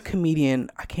one comedian.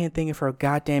 I can't think of her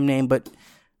goddamn name, but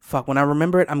fuck, when I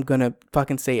remember it, I'm gonna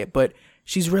fucking say it. But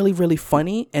she's really, really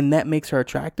funny, and that makes her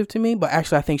attractive to me. But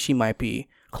actually, I think she might be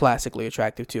classically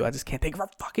attractive too. I just can't think of her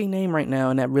fucking name right now,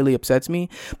 and that really upsets me.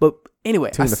 But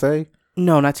anyway, Tina Fey?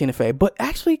 No, not Tina Fey, but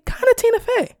actually kind of Tina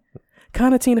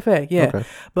Fey. Yeah. Okay.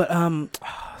 But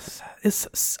it's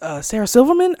Sarah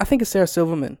Silverman. I think it's Sarah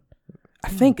Silverman. I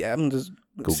think I'm just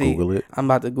Google it. I'm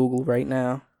about to Google right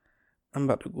now.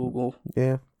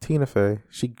 Yeah, Tina Fey.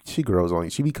 She grows on you.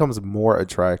 She becomes more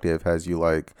attractive as you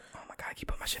like. Oh my god, I keep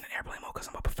putting my shit in airplane mode because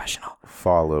I'm a professional.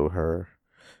 Follow her.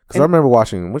 Because I remember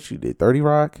watching what she did, 30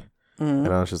 Rock, and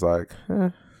I was just like,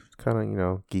 kind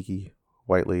of geeky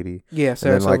white lady. Yeah,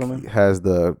 Sarah and then, Silverman. Like as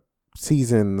the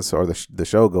seasons or the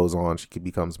show goes on, she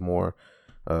becomes more.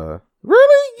 Really,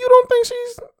 you don't think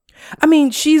she's? I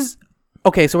mean, she's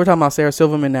okay. So we're talking about Sarah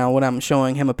Silverman now. What I'm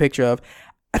showing him a picture of.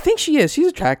 I think she is. She's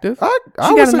attractive. I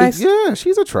got a nice. Yeah,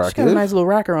 she's attractive. She got a nice little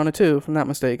racker on it too, if I'm not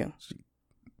mistaken.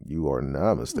 You are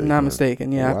not mistaken. Not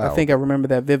mistaken. Yeah, wow. I think I remember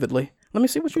that vividly. Let me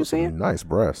see what you're saying. Nice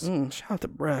breasts. Shout out to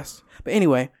breasts. But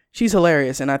anyway, she's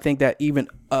hilarious, and I think that even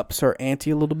ups her ante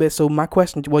a little bit. So my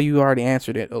question, well, you already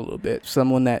answered it a little bit.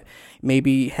 Someone that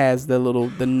maybe has the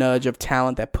nudge of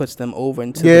talent that puts them over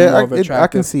into the more of attractive. I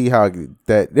can see how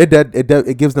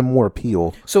it gives them more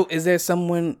appeal. So is there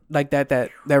someone like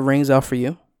that rings out for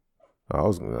you? I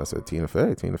said Tina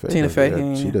Fey. Tina Fey.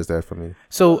 Yeah. She does that for me.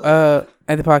 So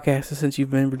at the podcast, since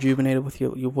you've been rejuvenated with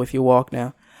your walk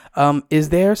now, is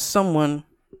there someone?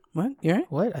 What? You right?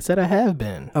 What? I said I have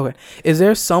been. Okay. Is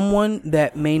there someone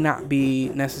that may not be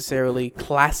necessarily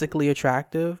classically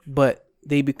attractive, but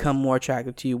they become more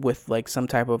attractive to you with like some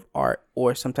type of art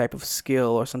or some type of skill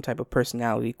or some type of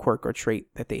personality quirk or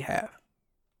trait that they have?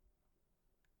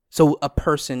 So a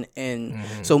person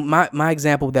so my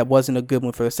example that wasn't a good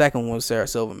one for the second one was Sarah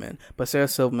Silverman, but Sarah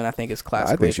Silverman I think is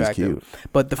classically attractive. She's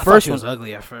cute. But the first one was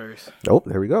ugly at first. Oh,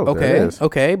 there we go.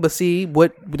 Okay, but see,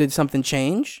 did something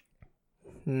change?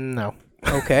 No.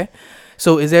 Okay,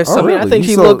 so is there something? I mean, I think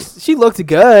she looked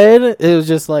good. It was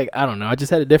just like I don't know. I just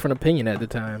had a different opinion at the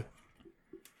time.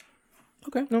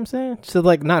 Okay, you know what I'm saying? So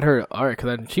like not her art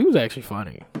because she was actually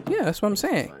funny. Yeah, that's what I'm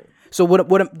saying. So what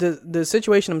the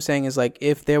situation I'm saying is like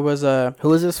if there was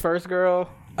who is this first girl?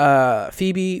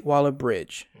 Phoebe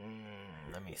Waller-Bridge.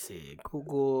 Let me see.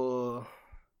 Google.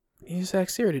 You just ask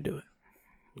Siri to do it.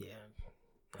 Yeah.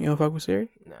 You don't fuck with Siri?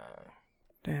 Nah.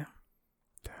 Damn.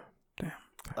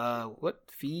 What?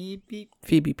 Phoebe?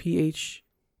 Phoebe.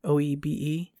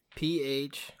 P-H-O-E-B-E.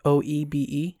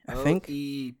 P-H-O-E-B-E. I think.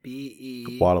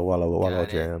 O-E-B-E. Walla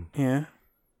Jam. Yeah.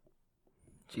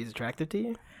 She's attractive to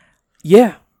you?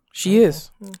 Yeah. She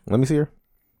is. Let me see her.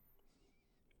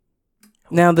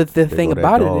 Now the thing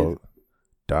about it is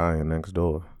dying next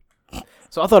door.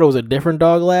 So I thought it was a different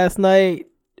dog last night,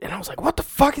 and I was like, "What the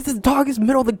fuck is this dog? It's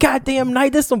middle of the goddamn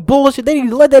night. This some bullshit. They didn't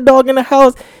even let that dog in the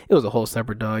house." It was a whole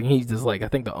separate dog. He's just like, I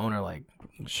think the owner like.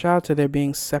 Shout out to there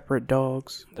being separate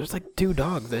dogs. There's like 2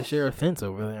 dogs that share a fence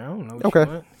over there. I don't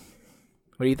know.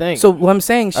 What do you think? So what I'm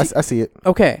saying, I see it.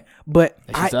 Okay, but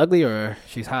she's ugly or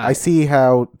she's hot. I see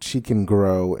how she can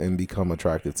grow and become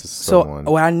attractive to someone.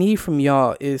 So what I need from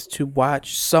y'all is to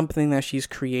watch something that she's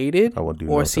created,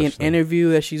 or see an interview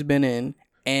that she's been in,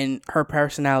 and her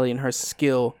personality and her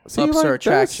skill ups her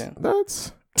attraction.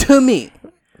 That's to me.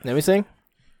 Let me sing.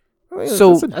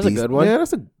 So that's a good one.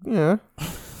 Yeah,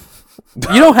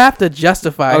 You don't have to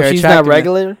justify her. She's not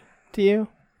regular to you.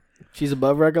 She's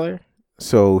above regular.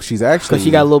 So she's actually because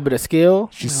she got a little bit of skill.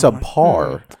 She's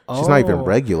subpar. She's not even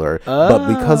regular, but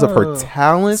because of her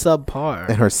talent, subpar,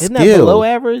 and her skill, isn't that below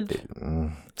average?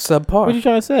 Subpar. What are you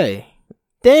trying to say?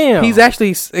 Damn, he's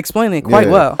actually explaining it quite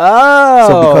well. Oh,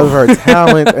 so because of her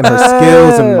talent and her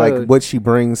skills and like what she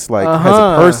brings, like as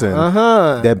a person,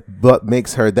 that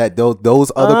makes her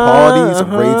those other qualities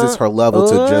raises her level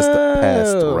to just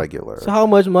past regular. So how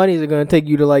much money is it going to take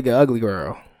you to like an ugly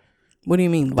girl? What do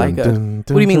you mean like what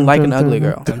do you mean like an ugly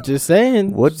girl? I'm just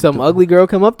saying. What Some the- ugly girl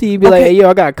come up to you, be like, "Hey, yo,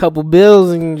 I got a couple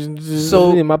bills and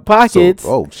So- in my pockets."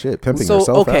 Oh shit, pimping So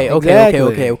yourself okay, out.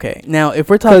 Exactly. Now if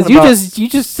we're talking Because about you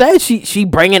just said she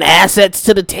bringing assets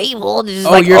to the table. Just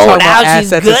oh, like, you're talking now about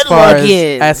she's assets good as far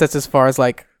looking. as far as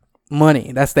like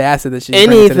money. That's the asset that she's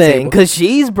bringing to the Anything, table. because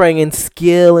she's bringing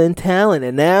skill and talent,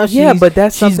 and now But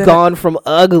that's she's something gone from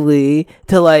ugly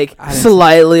to like I didn't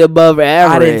slightly above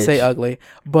average. I didn't say ugly,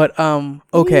 but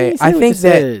okay. You said what you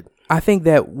said. I think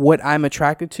that what I'm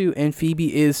attracted to in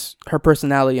Phoebe is her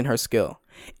personality and her skill.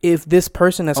 If this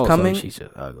person that's coming, so she's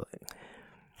just ugly.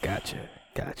 Gotcha.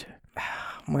 oh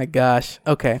my gosh.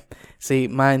 Okay. See,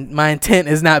 my intent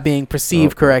is not being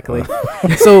perceived correctly.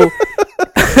 So,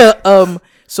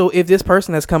 so if this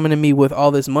person that's coming to me with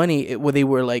all this money, where they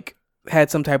were like had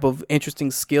some type of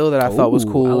interesting skill that I thought was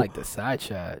cool. I like the side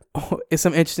shot. It's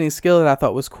some interesting skill that I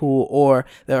thought was cool, or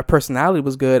their personality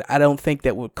was good. I don't think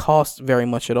that would cost very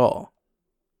much at all.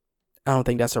 I don't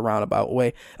think that's a roundabout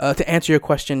way. To answer your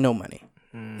question, no money.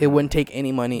 It wouldn't take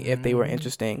any money if they were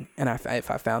interesting, and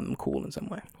if I found them cool in some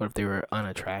way. What if they were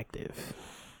unattractive?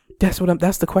 That's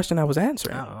the question I was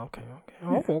answering. Oh, okay.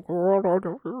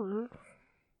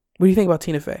 What do you think about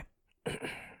Tina Fey?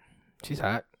 She's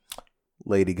hot.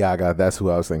 Lady Gaga, that's who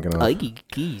I was thinking of.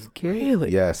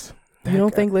 Really? Yes. You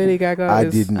don't think Lady Gaga I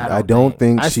is... didn't. I I don't don't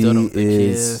think I she still don't think she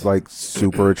is is. like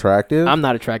super attractive. I'm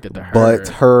not attracted to her. But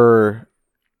her,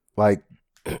 like,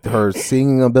 her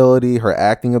singing ability, her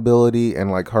acting ability,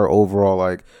 and like her overall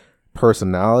like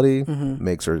personality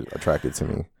makes her attracted to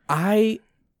me. I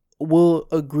will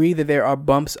agree that there are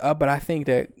bumps up, but I think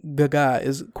that Gaga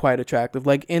is quite attractive.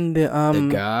 Like in the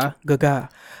Gaga.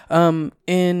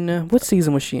 In what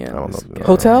season was she in? I don't know.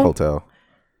 Hotel.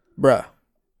 Bruh,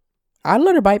 I'd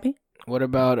let her bite me. What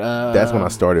about That's when I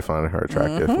started finding her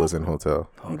attractive. Was in Hotel,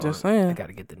 I'm just saying. I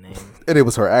gotta get the name. and it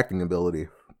was her acting ability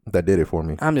that did it for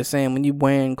me. I'm just saying, when you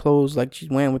wearing clothes like she's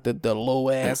wearing with the low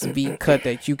ass V cut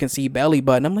that you can see belly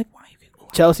button, I'm like, why you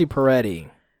Chelsea Peretti.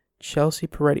 Chelsea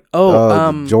Peretti?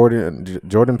 Oh,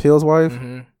 Jordan Peele's wife.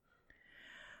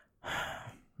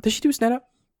 Does she do stand up?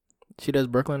 She does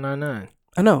Brooklyn Nine-Nine.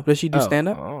 I know. Does she do stand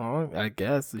up? Oh, I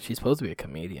guess she's supposed to be a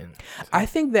comedian. So. I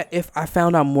think that if I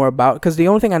found out more about, because the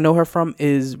only thing I know her from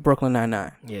is Brooklyn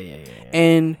Nine-Nine. Yeah.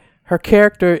 And her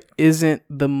character isn't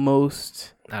the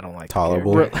most I don't like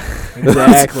tolerable.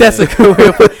 Exactly. That's a good way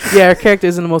of putting it. Yeah, her character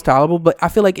isn't the most tolerable, but I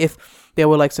feel like if there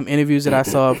were like some interviews that I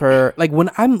saw of her, like when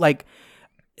I'm like,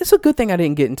 it's a good thing I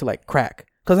didn't get into like crack.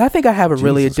 Because I think I have a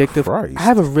really Jesus addictive Christ. I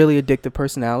have a really addictive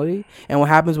personality. And what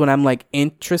happens when I'm like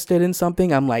interested in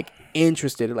something, I'm like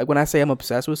interested. Like when I say I'm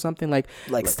obsessed with something, like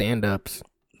stand-ups.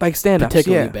 Like stand-ups,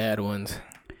 Particularly yeah. bad ones.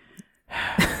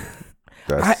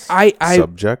 That's I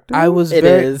subjective. I was It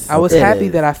very is. I was It happy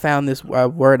is. that I found this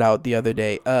word out the other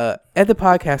day. At the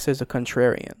podcast, there's a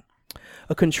contrarian.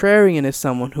 A contrarian is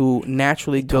someone who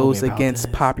naturally told me goes about against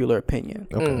this. popular opinion.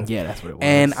 Yeah, that's what it was.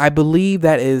 And I believe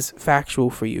that is factual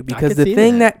for you because could the see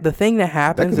thing that. the thing that that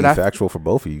happens could that, be I factual for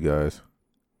both of you guys.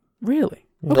 really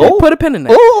Yeah. okay, Oh. put a pin in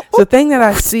that. Oh. So the thing that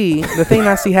I see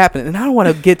happening, and I don't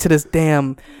want to get to this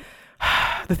damn.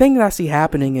 The thing that I see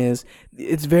happening is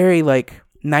it's very like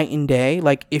night and day.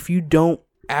 Like if you don't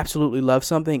absolutely love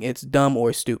something, it's dumb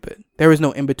or stupid. There is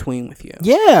no in between with you.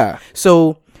 Yeah.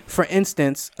 So, for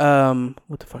instance,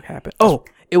 what the fuck happened? Oh,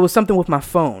 it was something with my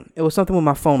phone.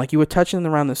 Like you were touching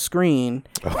around the screen,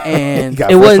 and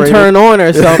got It wouldn't frustrated? turn on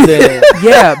or something.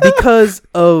 yeah, because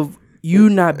of you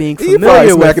not being You probably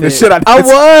familiar with smacking the it. shit out of I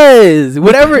this. was.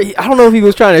 Whatever. I don't know if he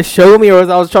was trying to show me or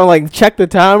I was trying to like check the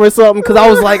time or something. Because I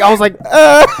was like,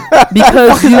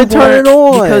 because you turn it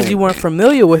on? because you weren't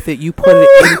familiar with it, you put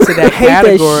it into that hate that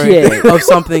category shit. of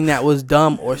something that was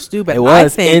dumb or stupid. it was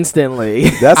I think, instantly.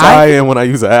 That's how I am when I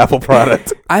use an Apple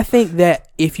product. I think that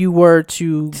if you were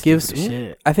to give,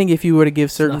 shit. I think if you were to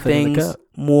give certain nothing in the things cup.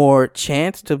 more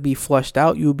chance to be flushed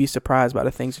out, you would be surprised by the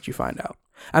things that you find out.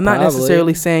 I'm not Probably.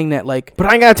 necessarily saying that like, But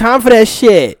I ain't got time for that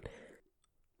shit.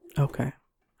 okay.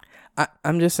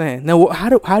 I'm just saying. No, how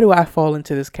do I fall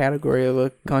into this category of a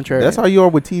contrarian? That's how you are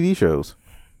with TV shows.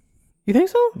 You think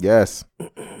so? Yes,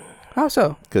 How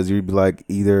so? because you'd be like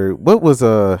either what was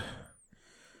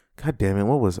God damn it,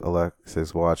 what was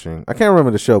Alexis watching? I can't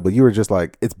remember the show, but you were just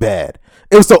like, it's bad.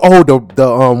 It was the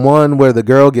one where the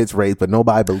girl gets raped, but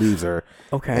nobody believes her.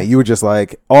 Okay. And you were just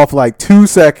like off like 2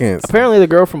 seconds. Apparently, the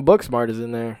girl from Booksmart is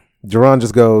in there. Jerron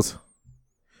just goes,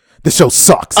 "This show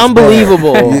sucks. It's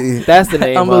Unbelievable. bad." That's the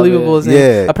name. Unbelievable. Of Is it.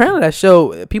 it? Yeah. Apparently, that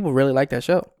show people really like that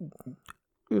show.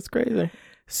 It was crazy.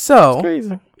 So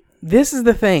Crazy. This is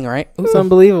the thing, right? It's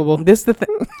unbelievable. This is the thing.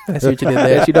 I see what you did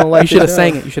there. You don't like. You should have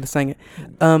sang it. You should have sang it.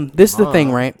 This is the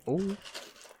thing, right? Ooh.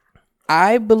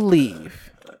 I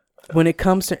believe when it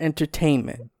comes to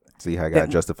entertainment. See how I got to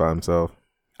justify himself.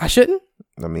 I shouldn't.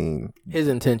 I mean, His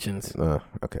intentions. Okay,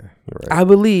 you're right. I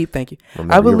believe. Thank you.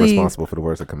 Remember, I believe you're responsible for the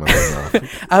words that come out of his mouth.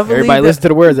 I believe Everybody listen to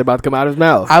the words that are about to come out of his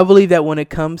mouth. I believe that when it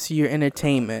comes to your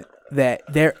entertainment, that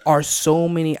there are so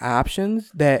many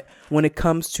options that when it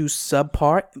comes to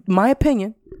subpar, my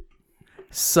opinion,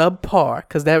 subpar,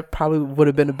 because that probably would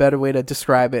have been a better way to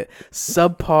describe it.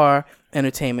 Subpar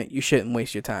entertainment, you shouldn't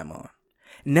waste your time on.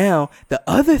 Now, the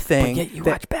other thing, But yet you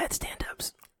watch bad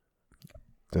stand-ups.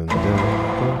 Dun, dun,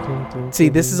 dun, dun, dun, see,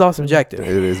 this is all subjective. It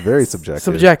is very subjective.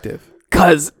 Subjective.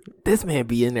 Cause this man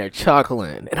be in there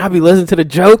chuckling, and I be listening to the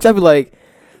jokes. I be like,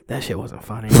 that shit wasn't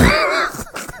funny.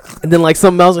 And then like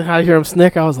something else, and how I hear him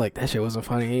snicker, I was like, that shit wasn't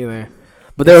funny either.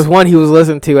 But there was one he was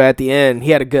listening to at the end.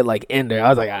 He had a good like ender. I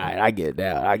was like, all right, I get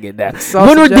that. I get that.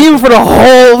 Wouldn't redeem for the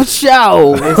whole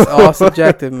show. It's all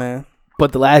subjective, man.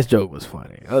 But the last joke was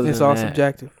funny. It's all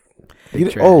subjective.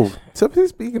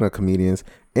 Speaking of comedians,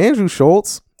 Andrew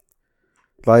Schultz,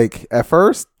 like at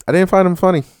first I didn't find him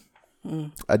funny.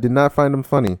 I did not find him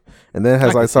funny, and then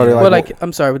as I started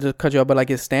I'm sorry to cut you off, but like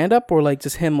his stand up or like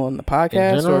just him on the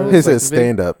podcast or his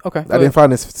stand up. Okay, I didn't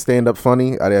find his stand up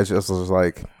funny. I just was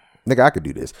like, nigga, I could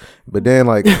do this, but then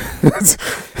like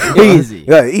easy,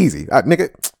 yeah, easy, nigga.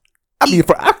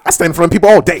 I stand in front of people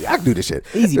all day. I can do this shit.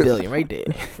 Easy billion right there.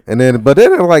 And then, but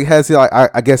then, like, has he like?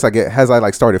 I guess has I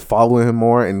like started following him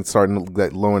more and starting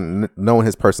like knowing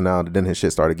his personality. Then his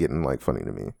shit started getting like funny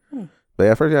to me. But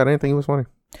at first, I didn't think he was funny.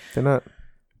 They're not.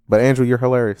 But Andrew, you're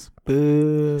hilarious.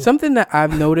 Boo. Something that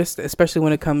I've noticed, especially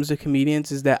when it comes to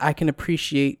comedians, is that I can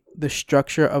appreciate the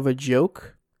structure of a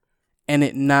joke, and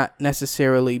it not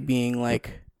necessarily being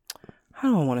like,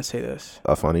 how do I want to say this?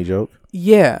 A funny joke.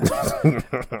 Yeah.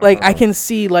 Like I can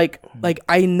see like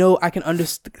I know I can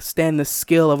understand the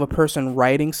skill of a person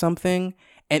writing something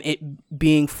and it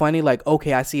being funny. Like,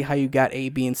 okay, I see how you got A,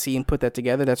 B, and C and put that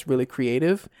together. That's really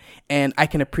creative. And I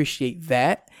can appreciate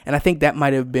that. And I think that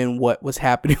might have been what was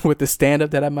happening with the stand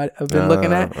up that I might have been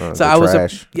looking at. So I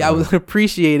was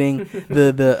appreciating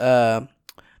the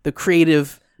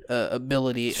creative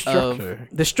ability of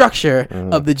the structure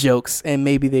of the jokes, and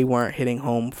maybe they weren't hitting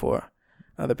home for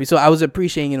other people. So I was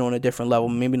appreciating it on a different level,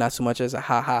 maybe not so much as a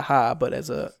ha ha ha, but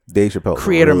as a Dave Chappelle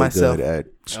creator really myself. Good at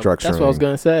structuring. That's what I was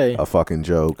gonna say. A fucking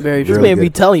joke. Very This true. man be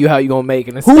telling you how you gonna make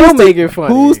it, and still make it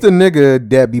funny. Who's the nigga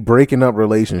that be breaking up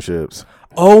relationships?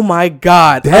 Oh my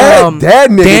God, that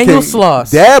nigga Daniel Sloss.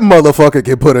 That motherfucker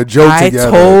can put a joke together.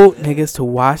 I told niggas to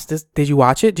watch this. Did you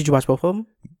watch it? Did you watch both of them?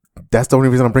 That's the only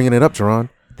reason I'm bringing it up, Jerron.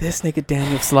 This nigga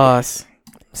Daniel Sloss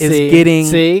is getting.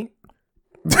 See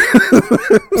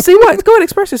what? Go ahead,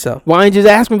 express yourself. why didn't you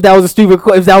just ask me if that was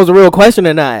if that was a real question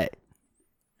or not?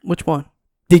 Which one?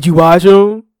 Did you watch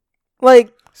him?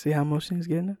 Like, See how emotional he's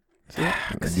getting?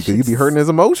 Because you be hurting his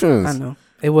emotions. I know.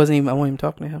 It wasn't even. I wasn't even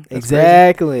talking to him. That's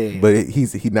exactly. But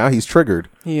he's triggered.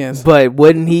 crazy. He is. But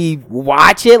wouldn't he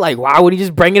watch it? Like, why would he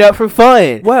just bring it up for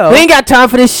fun? Well, we ain't got time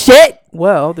for this shit.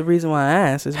 Well, the reason why I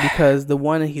asked is because the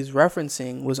one that he's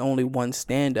referencing was only one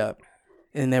stand-up,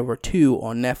 and there were two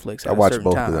on Netflix. I watched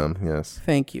both of them. Yes.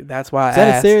 Thank you. That's why I asked. Is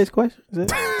that a serious question? Is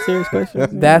that a serious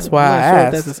question? That's why I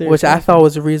asked, which I question. thought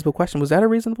was a reasonable question. Was that a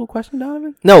reasonable question,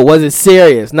 Donovan? No, was it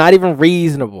serious? Not even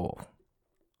reasonable.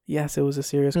 Yes, it was a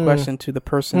serious question to the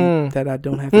person that I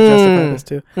don't have to justify this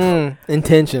to.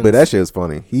 Intentions. But that shit is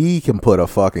funny. He can put a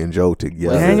fucking joke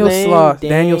together.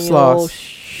 Daniel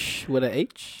Sloss. With a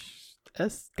H?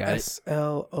 S? Got it.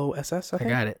 Sloss. I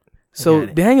got it. So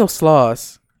Daniel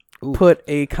Sloss put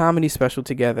a comedy special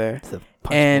together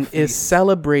and is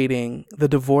celebrating the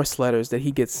divorce letters that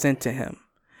he gets sent to him.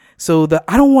 So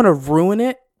I don't want to ruin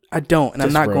it. I don't, and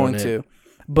I'm not going to.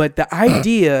 But the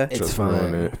idea, it's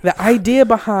fine. The idea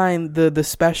behind the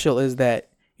special is that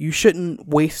you shouldn't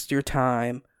waste your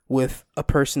time with a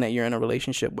person that you're in a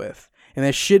relationship with. And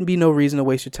there shouldn't be no reason to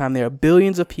waste your time. There are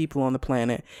billions of people on the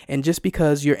planet. And just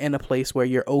because you're in a place where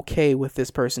you're okay with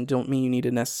this person don't mean you need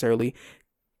to necessarily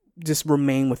just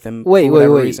remain with them for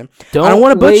whatever reason. I don't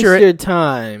want to butcher your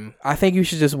time. I think you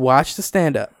should just watch the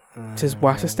stand-up. Just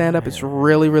watch the stand-up. It's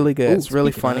really, really good. It's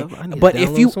really funny. But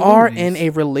if you are in a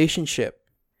relationship,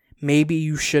 maybe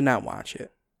you should not watch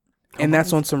it. And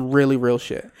that's on some really real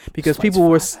shit. Because people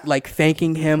were like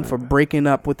thanking him for breaking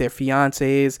up with their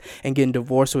fiancés and getting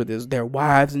divorced with their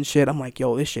wives and shit. I'm like,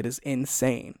 yo, this shit is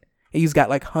insane. He's got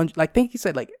like I think he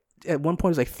said like at one point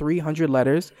it was like 300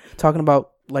 letters talking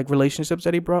about like relationships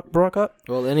that he broke up.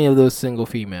 Well, any of those single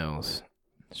females.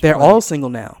 They're all single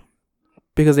now.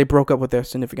 because they broke up with their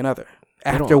significant other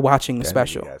after watching the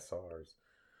special.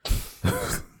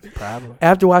 Probably.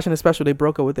 After watching the special, they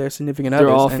broke up with their significant others.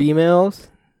 They're all females.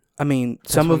 I mean,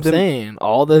 That's some what of them. I'm saying.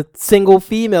 All the single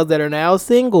females that are now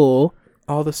single.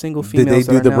 All the single Did they females.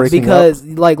 do the that are now breaking Because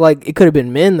like it could have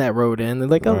been men that wrote in. They're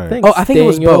like, oh, Right. thanks. Oh, I think it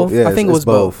was Daniel. both. Yeah, I think it it's was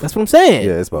both. That's what I'm saying.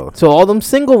 Yeah, it's both. So all them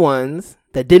single ones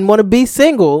that didn't want to be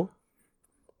single,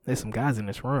 there's some guys in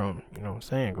this room. You know what I'm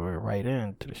saying? Go right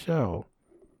into the show.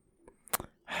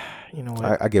 You know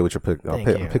what? I get what you're putting. I'm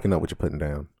Thank you. picking up what you're putting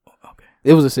down. Okay.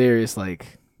 It was a serious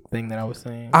thing that I was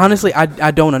saying. Honestly,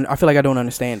 I don't. I feel like I don't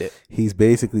understand it. He's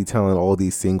basically telling all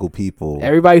these single people,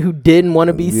 Everybody who didn't want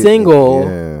to be single.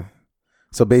 Yeah.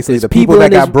 So basically, There's the people people that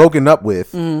in got this- broken up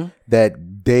with, Mm-hmm. that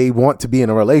they want to be in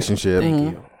a relationship,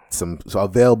 some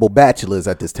available bachelors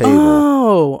at this table.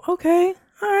 Oh, okay.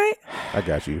 All right. I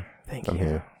got you. Thank I'm you.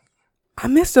 here. I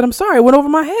missed it. I'm sorry. It went over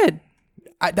my head.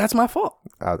 That's my fault.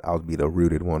 I'll be the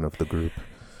rooted one of the group.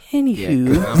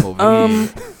 Anywho, Yeah, I'm over here.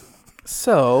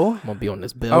 so I'm gonna be on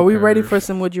this bill. are we ready curve. for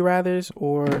some would you rather's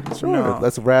or no?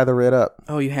 Let's rather it up.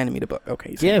 Oh, you handed me the book.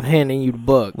 Okay. Yeah, I'm handing you the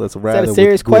book. Let's Is rather. that a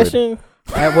serious what's good. question?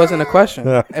 That wasn't a question.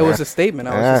 It was a statement.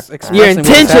 I was just expressing Your what was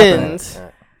happening. intentions.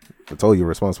 I told you, you're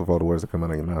responsible for all the words that come out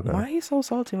of your mouth. Why are you so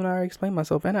salty when I already explained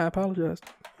myself? And I apologize.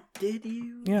 Did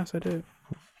you? Yes, I did.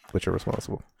 But you're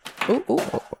responsible. Ooh, ooh.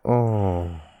 Oh,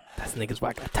 That's niggas why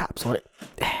I got tops on it.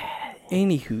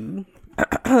 Anywho,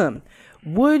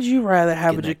 would you rather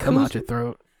have a Getting that come out jacuzzi? your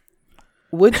throat.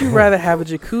 Would you rather have a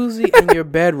jacuzzi in your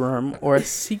bedroom or a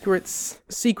secret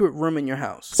room in your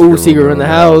house? Ooh, secret in the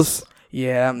house.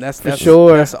 Yeah, that's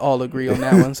sure. That's all agree on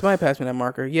that one. Somebody pass me that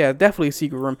marker. Yeah, definitely a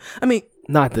secret room. I mean,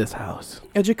 Not this house.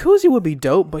 a jacuzzi would be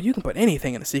dope, but you can put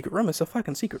anything in a secret room. It's a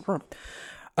fucking secret room.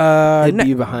 It'd Ne-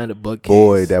 be behind a bookcase.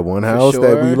 boy, that one house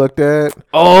that we sure. looked at.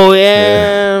 Oh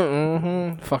yeah.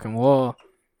 Mm-hmm. Fucking wall.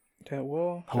 that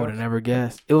wall. I would have never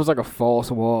guessed. It was like a false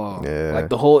wall. Yeah. Like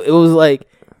the whole. It was like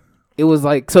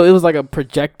a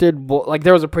projected. Like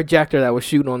there was a projector that was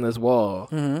shooting on this wall,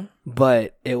 Mm-hmm.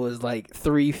 but it was like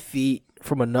 3 feet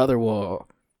from another wall.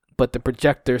 But the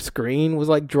projector screen was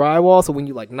like drywall, so when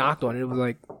you like knocked on it, it was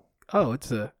like, oh,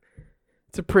 it's a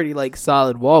pretty like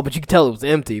solid wall. But you could tell it was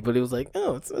empty. But it was like,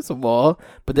 oh, it's a wall.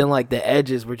 But then like the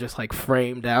edges were just like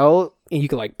framed out, and you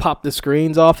could like pop the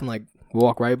screens off and like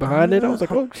walk right behind it. I was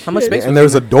like, oh shit. How much space? And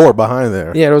there's a door behind there.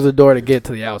 Yeah, there was a door to get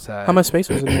to the outside. How much space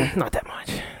was in there? Not that much.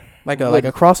 Like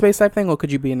a crawl space type thing, or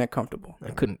could you be in there comfortable?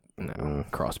 I couldn't. No,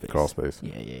 crawl space. Crawl space.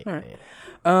 Yeah. All right.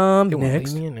 They won't leave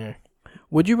Next, me in there.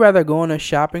 would you rather go on a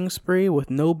shopping spree with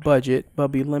no budget but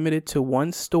be limited to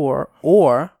one store,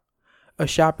 or a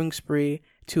shopping spree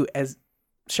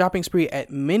at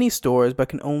many stores but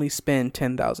can only spend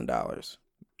 $10,000?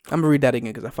 I'm gonna read that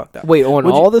again because I fucked up. Wait, on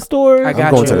Would all you- the stores? I got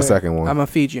I'm going you. to the second one. I'm gonna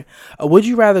feed you. Would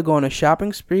you rather go on a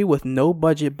shopping spree with no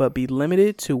budget but be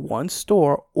limited to one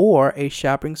store, or a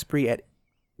shopping spree at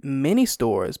many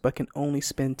stores but can only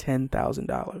spend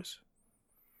 $10,000?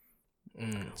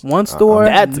 One store,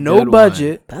 That's a no good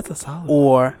budget, one. That's a solid.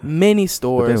 or many But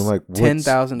stores, then, like, what's-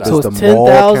 $10,000. So Does it's the mall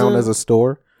 10,000? count as a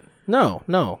store? No.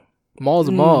 Mall's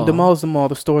a mall. The mall's the mall.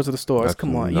 The stores are the stores. That's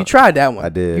Come on, not- you tried that one. I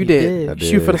did. You did. I did.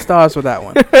 Shoot for the stars for that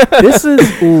one. This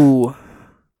is ooh.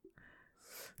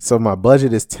 So my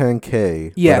budget is $10K,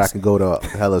 but Yes. I can go to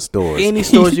hella stores. Any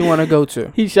stores you want to go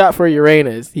to. He shot for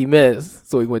Uranus. He missed,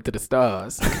 so he went to the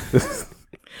stars.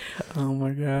 Oh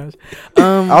my gosh.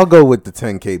 I'll go with the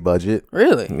 $10K budget.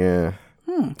 Really? Yeah.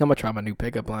 I'm gonna try my new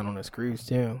pickup line on this cruise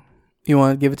too. You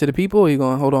want to give it to the people, or you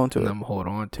gonna hold on to And it? I'm gonna hold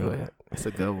on to it. It's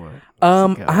a good one.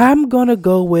 I'm gonna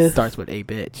go with. Starts with a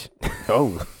bitch.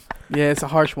 Oh. Yeah, it's a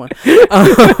harsh one.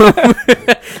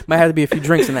 Might have to be a few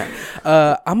drinks in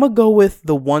that. I'm gonna go with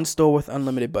the one store with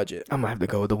unlimited budget. I'm gonna have to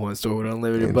go with the one store with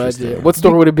unlimited Interesting. budget. What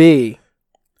store would it be?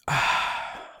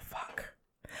 Fuck.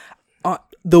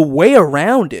 The way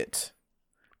around it,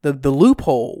 the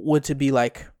loophole would to be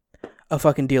like a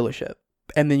fucking dealership,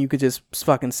 and then you could just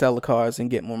fucking sell the cars and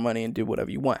get more money and do whatever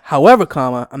you want. However,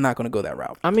 I'm not gonna go that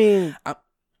route. I mean,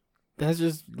 that's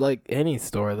just like any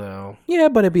store though. Yeah,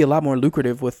 but it'd be a lot more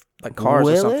lucrative with like cars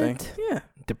or Will something. it? Yeah.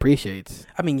 Depreciates.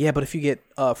 I mean, yeah, but if you get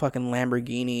a fucking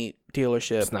Lamborghini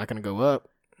dealership, It's not gonna go up.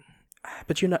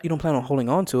 but you don't plan on holding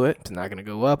on to it. It's not gonna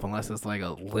go up unless it's like a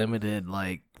limited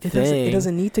like It thing.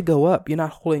 doesn't need to go up. You're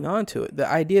not holding on to it. The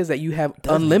idea is that you have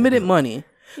unlimited money,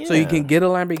 so you can get a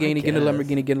Lamborghini, get a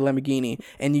Lamborghini,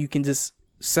 and you can just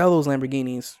sell those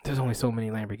Lamborghinis. There's only so many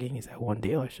Lamborghinis at one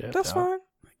dealership. That's though. fine.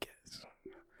 I guess.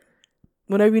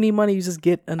 Whenever you need money, you just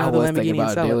get I another was thinking Lamborghini and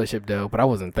about a sell it. dealership though, but I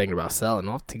wasn't thinking about selling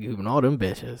off to even all them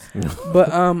bitches. But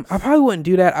I probably wouldn't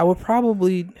do that. I would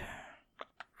probably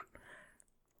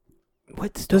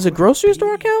What Does a grocery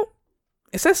store count?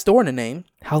 It says store in the name.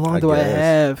 How long I do I guess.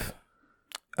 have?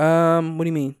 What do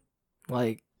you mean?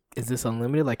 Like, is this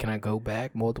unlimited? Like, can I go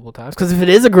back multiple times? Because if it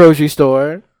is a grocery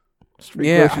store,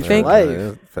 Yeah, I groceries for think- life.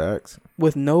 Yeah, facts.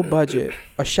 With no budget,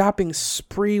 a shopping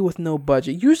spree with no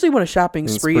budget. Usually, when a shopping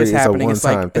And spree is spree, it's a happening, it's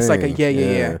like one-time a thing. yeah.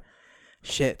 Yeah.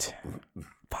 Shit.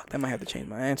 Fuck, that might have to change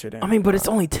my answer then. I mean, but it's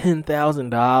only $10,000.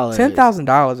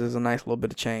 $10,000 is a nice little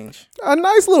bit of change. A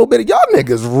nice little bit of y'all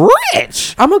niggas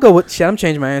rich. I'm gonna go with shit. I'm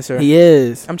changing my answer. He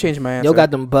is. I'm changing my answer. Yo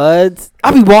got them buds.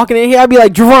 I'll be walking in here. I'll be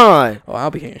like, Javon. Oh, I'll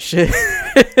be hearing shit.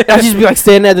 I'll just be like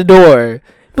standing at the door.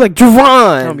 Be like,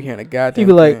 I don't be Javon. hearing a goddamn. You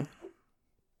be like, thing.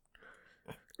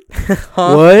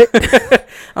 Huh? what?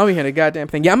 I'll be hearing a goddamn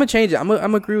thing. Yeah, I'm gonna change it. I'm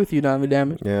gonna agree with you, Donovan.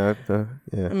 Damn it. Yeah,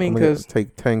 yeah. I mean, I'm gonna 'cause-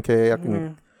 take 10K. I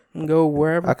can Go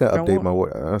wherever. I can I update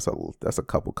want. my. That's a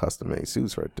couple custom made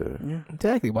suits right there. Yeah.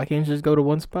 Exactly. Why can't you just go to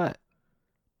one spot?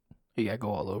 You gotta go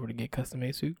all over to get custom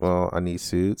made suits. Well, I need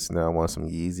suits. Now I want some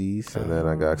Yeezys, and then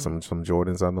I got some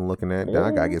Jordans I've been looking at. Then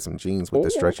I gotta get some jeans with the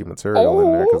stretchy material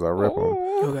in there because I rip them.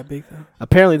 Yo got big though.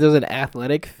 Apparently, there's an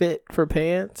athletic fit for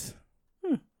pants.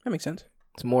 That makes sense.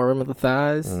 It's more room at the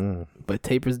thighs, but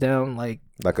tapers down like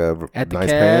Like a At the nice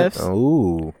calves? pant.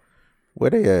 Ooh, where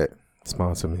they at?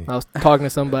 Sponsor me. I was talking to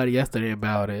somebody yesterday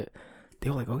about it. They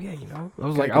were like, "Oh yeah, you know." I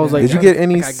was like, Did you get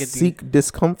any I gotta get Seek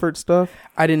discomfort stuff?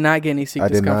 I did not get any Seek I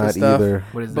did Discomfort not stuff. either.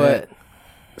 What is But that?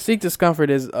 Seek Discomfort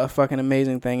is a fucking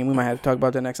amazing thing, and we might have to talk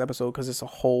about that next episode because it's a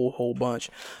whole bunch.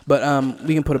 But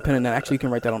we can put a pin in that. Actually, you can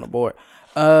write that on the board.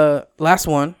 Last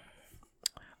one.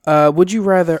 Would you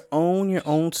rather own your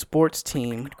own sports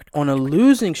team on a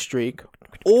losing streak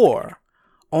or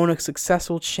own a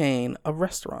successful chain of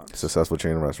restaurants? Successful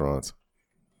chain of restaurants.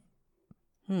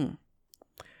 Yeah,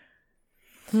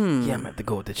 I'm gonna have to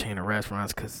go with the chain of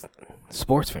restaurants because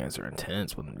sports fans are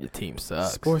intense when your team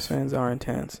sucks. Sports fans are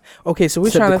intense. Okay, so we're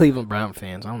Except trying the to. Cleveland Brown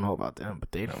fans. I don't know about them,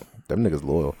 but they don't. Them niggas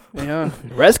loyal. Yeah.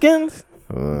 Redskins?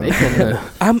 They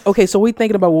finna. Okay, so we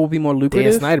thinking about what would be more Dan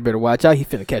lucrative. Snyder better watch out. He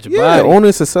finna catch a Yeah, body. owning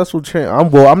a successful chain.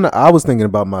 I'm not. I was thinking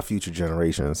about my future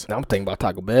generations. I'm thinking about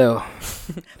Taco Bell.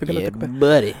 Yeah,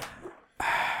 buddy.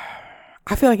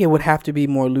 I feel like it would have to be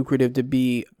more lucrative to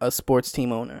be a sports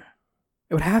team owner.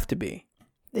 It would have to be.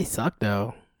 They suck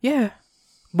though. Yeah.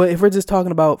 But if we're just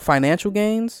talking about financial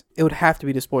gains, it would have to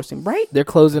be the sports team, right? They're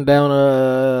closing down.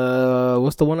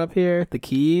 What's the one up here? The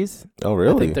Keys. Oh, I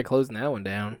really? think they're closing that one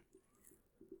down.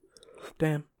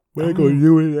 Damn. What gonna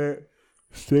do in that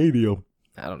stadium?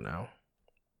 I don't know.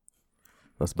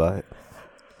 Let's buy it.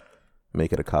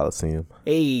 Make it a coliseum.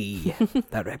 Hey,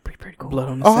 that would be pretty cool. Blood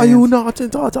on the Are sands. you not in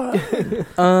Tata?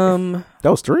 That That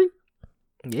was 3?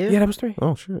 Yeah. that was 3.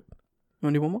 Oh shit. You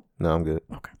want to do one more? No, I'm good.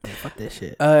 Fuck that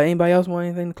shit. Anybody else want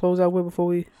anything to close out with before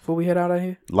we head out of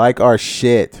here? Like our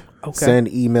shit. Okay. Send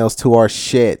emails to our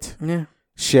shit. Yeah.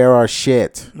 Share our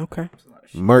shit. Okay.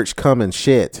 Merch coming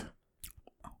shit.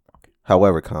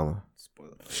 However, comma.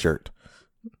 Shirt.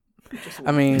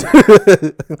 I mean,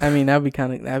 that'd be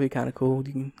kind of cool.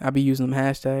 I'll be using them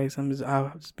hashtags.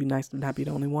 I'll just be nice to not be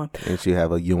the only one. And you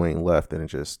have a you ain't left and it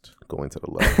just going to the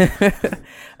left.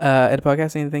 At the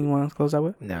podcast, anything you want to close out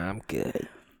with? Nah, I'm good.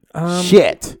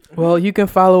 Shit. Well, you can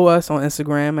follow us on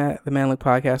Instagram at the Manlook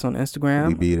Podcast on Instagram.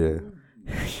 We beat it.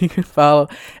 You can follow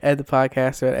at the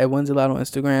podcaster at Winslot on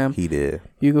Instagram. He did.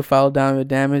 You can follow Donovan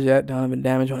Damage at Donovan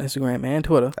Damage on Instagram and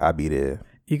Twitter. I be there.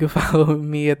 You can follow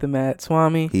me at the Matt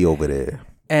Swami. He over there.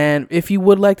 And if you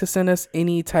would like to send us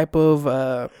any type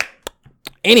of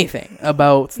anything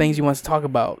about things you want to talk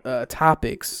about,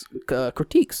 topics,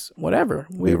 critiques, whatever,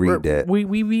 We read that.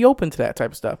 We open to that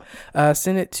type of stuff.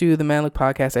 Send it to the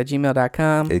manlookpodcast at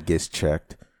gmail.com. It gets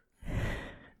checked.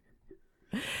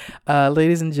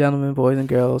 Ladies and gentlemen, boys and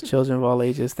girls, children of all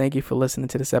ages, thank you for listening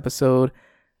to this episode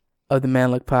of the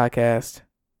Manlook Podcast.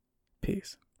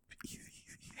 Peace.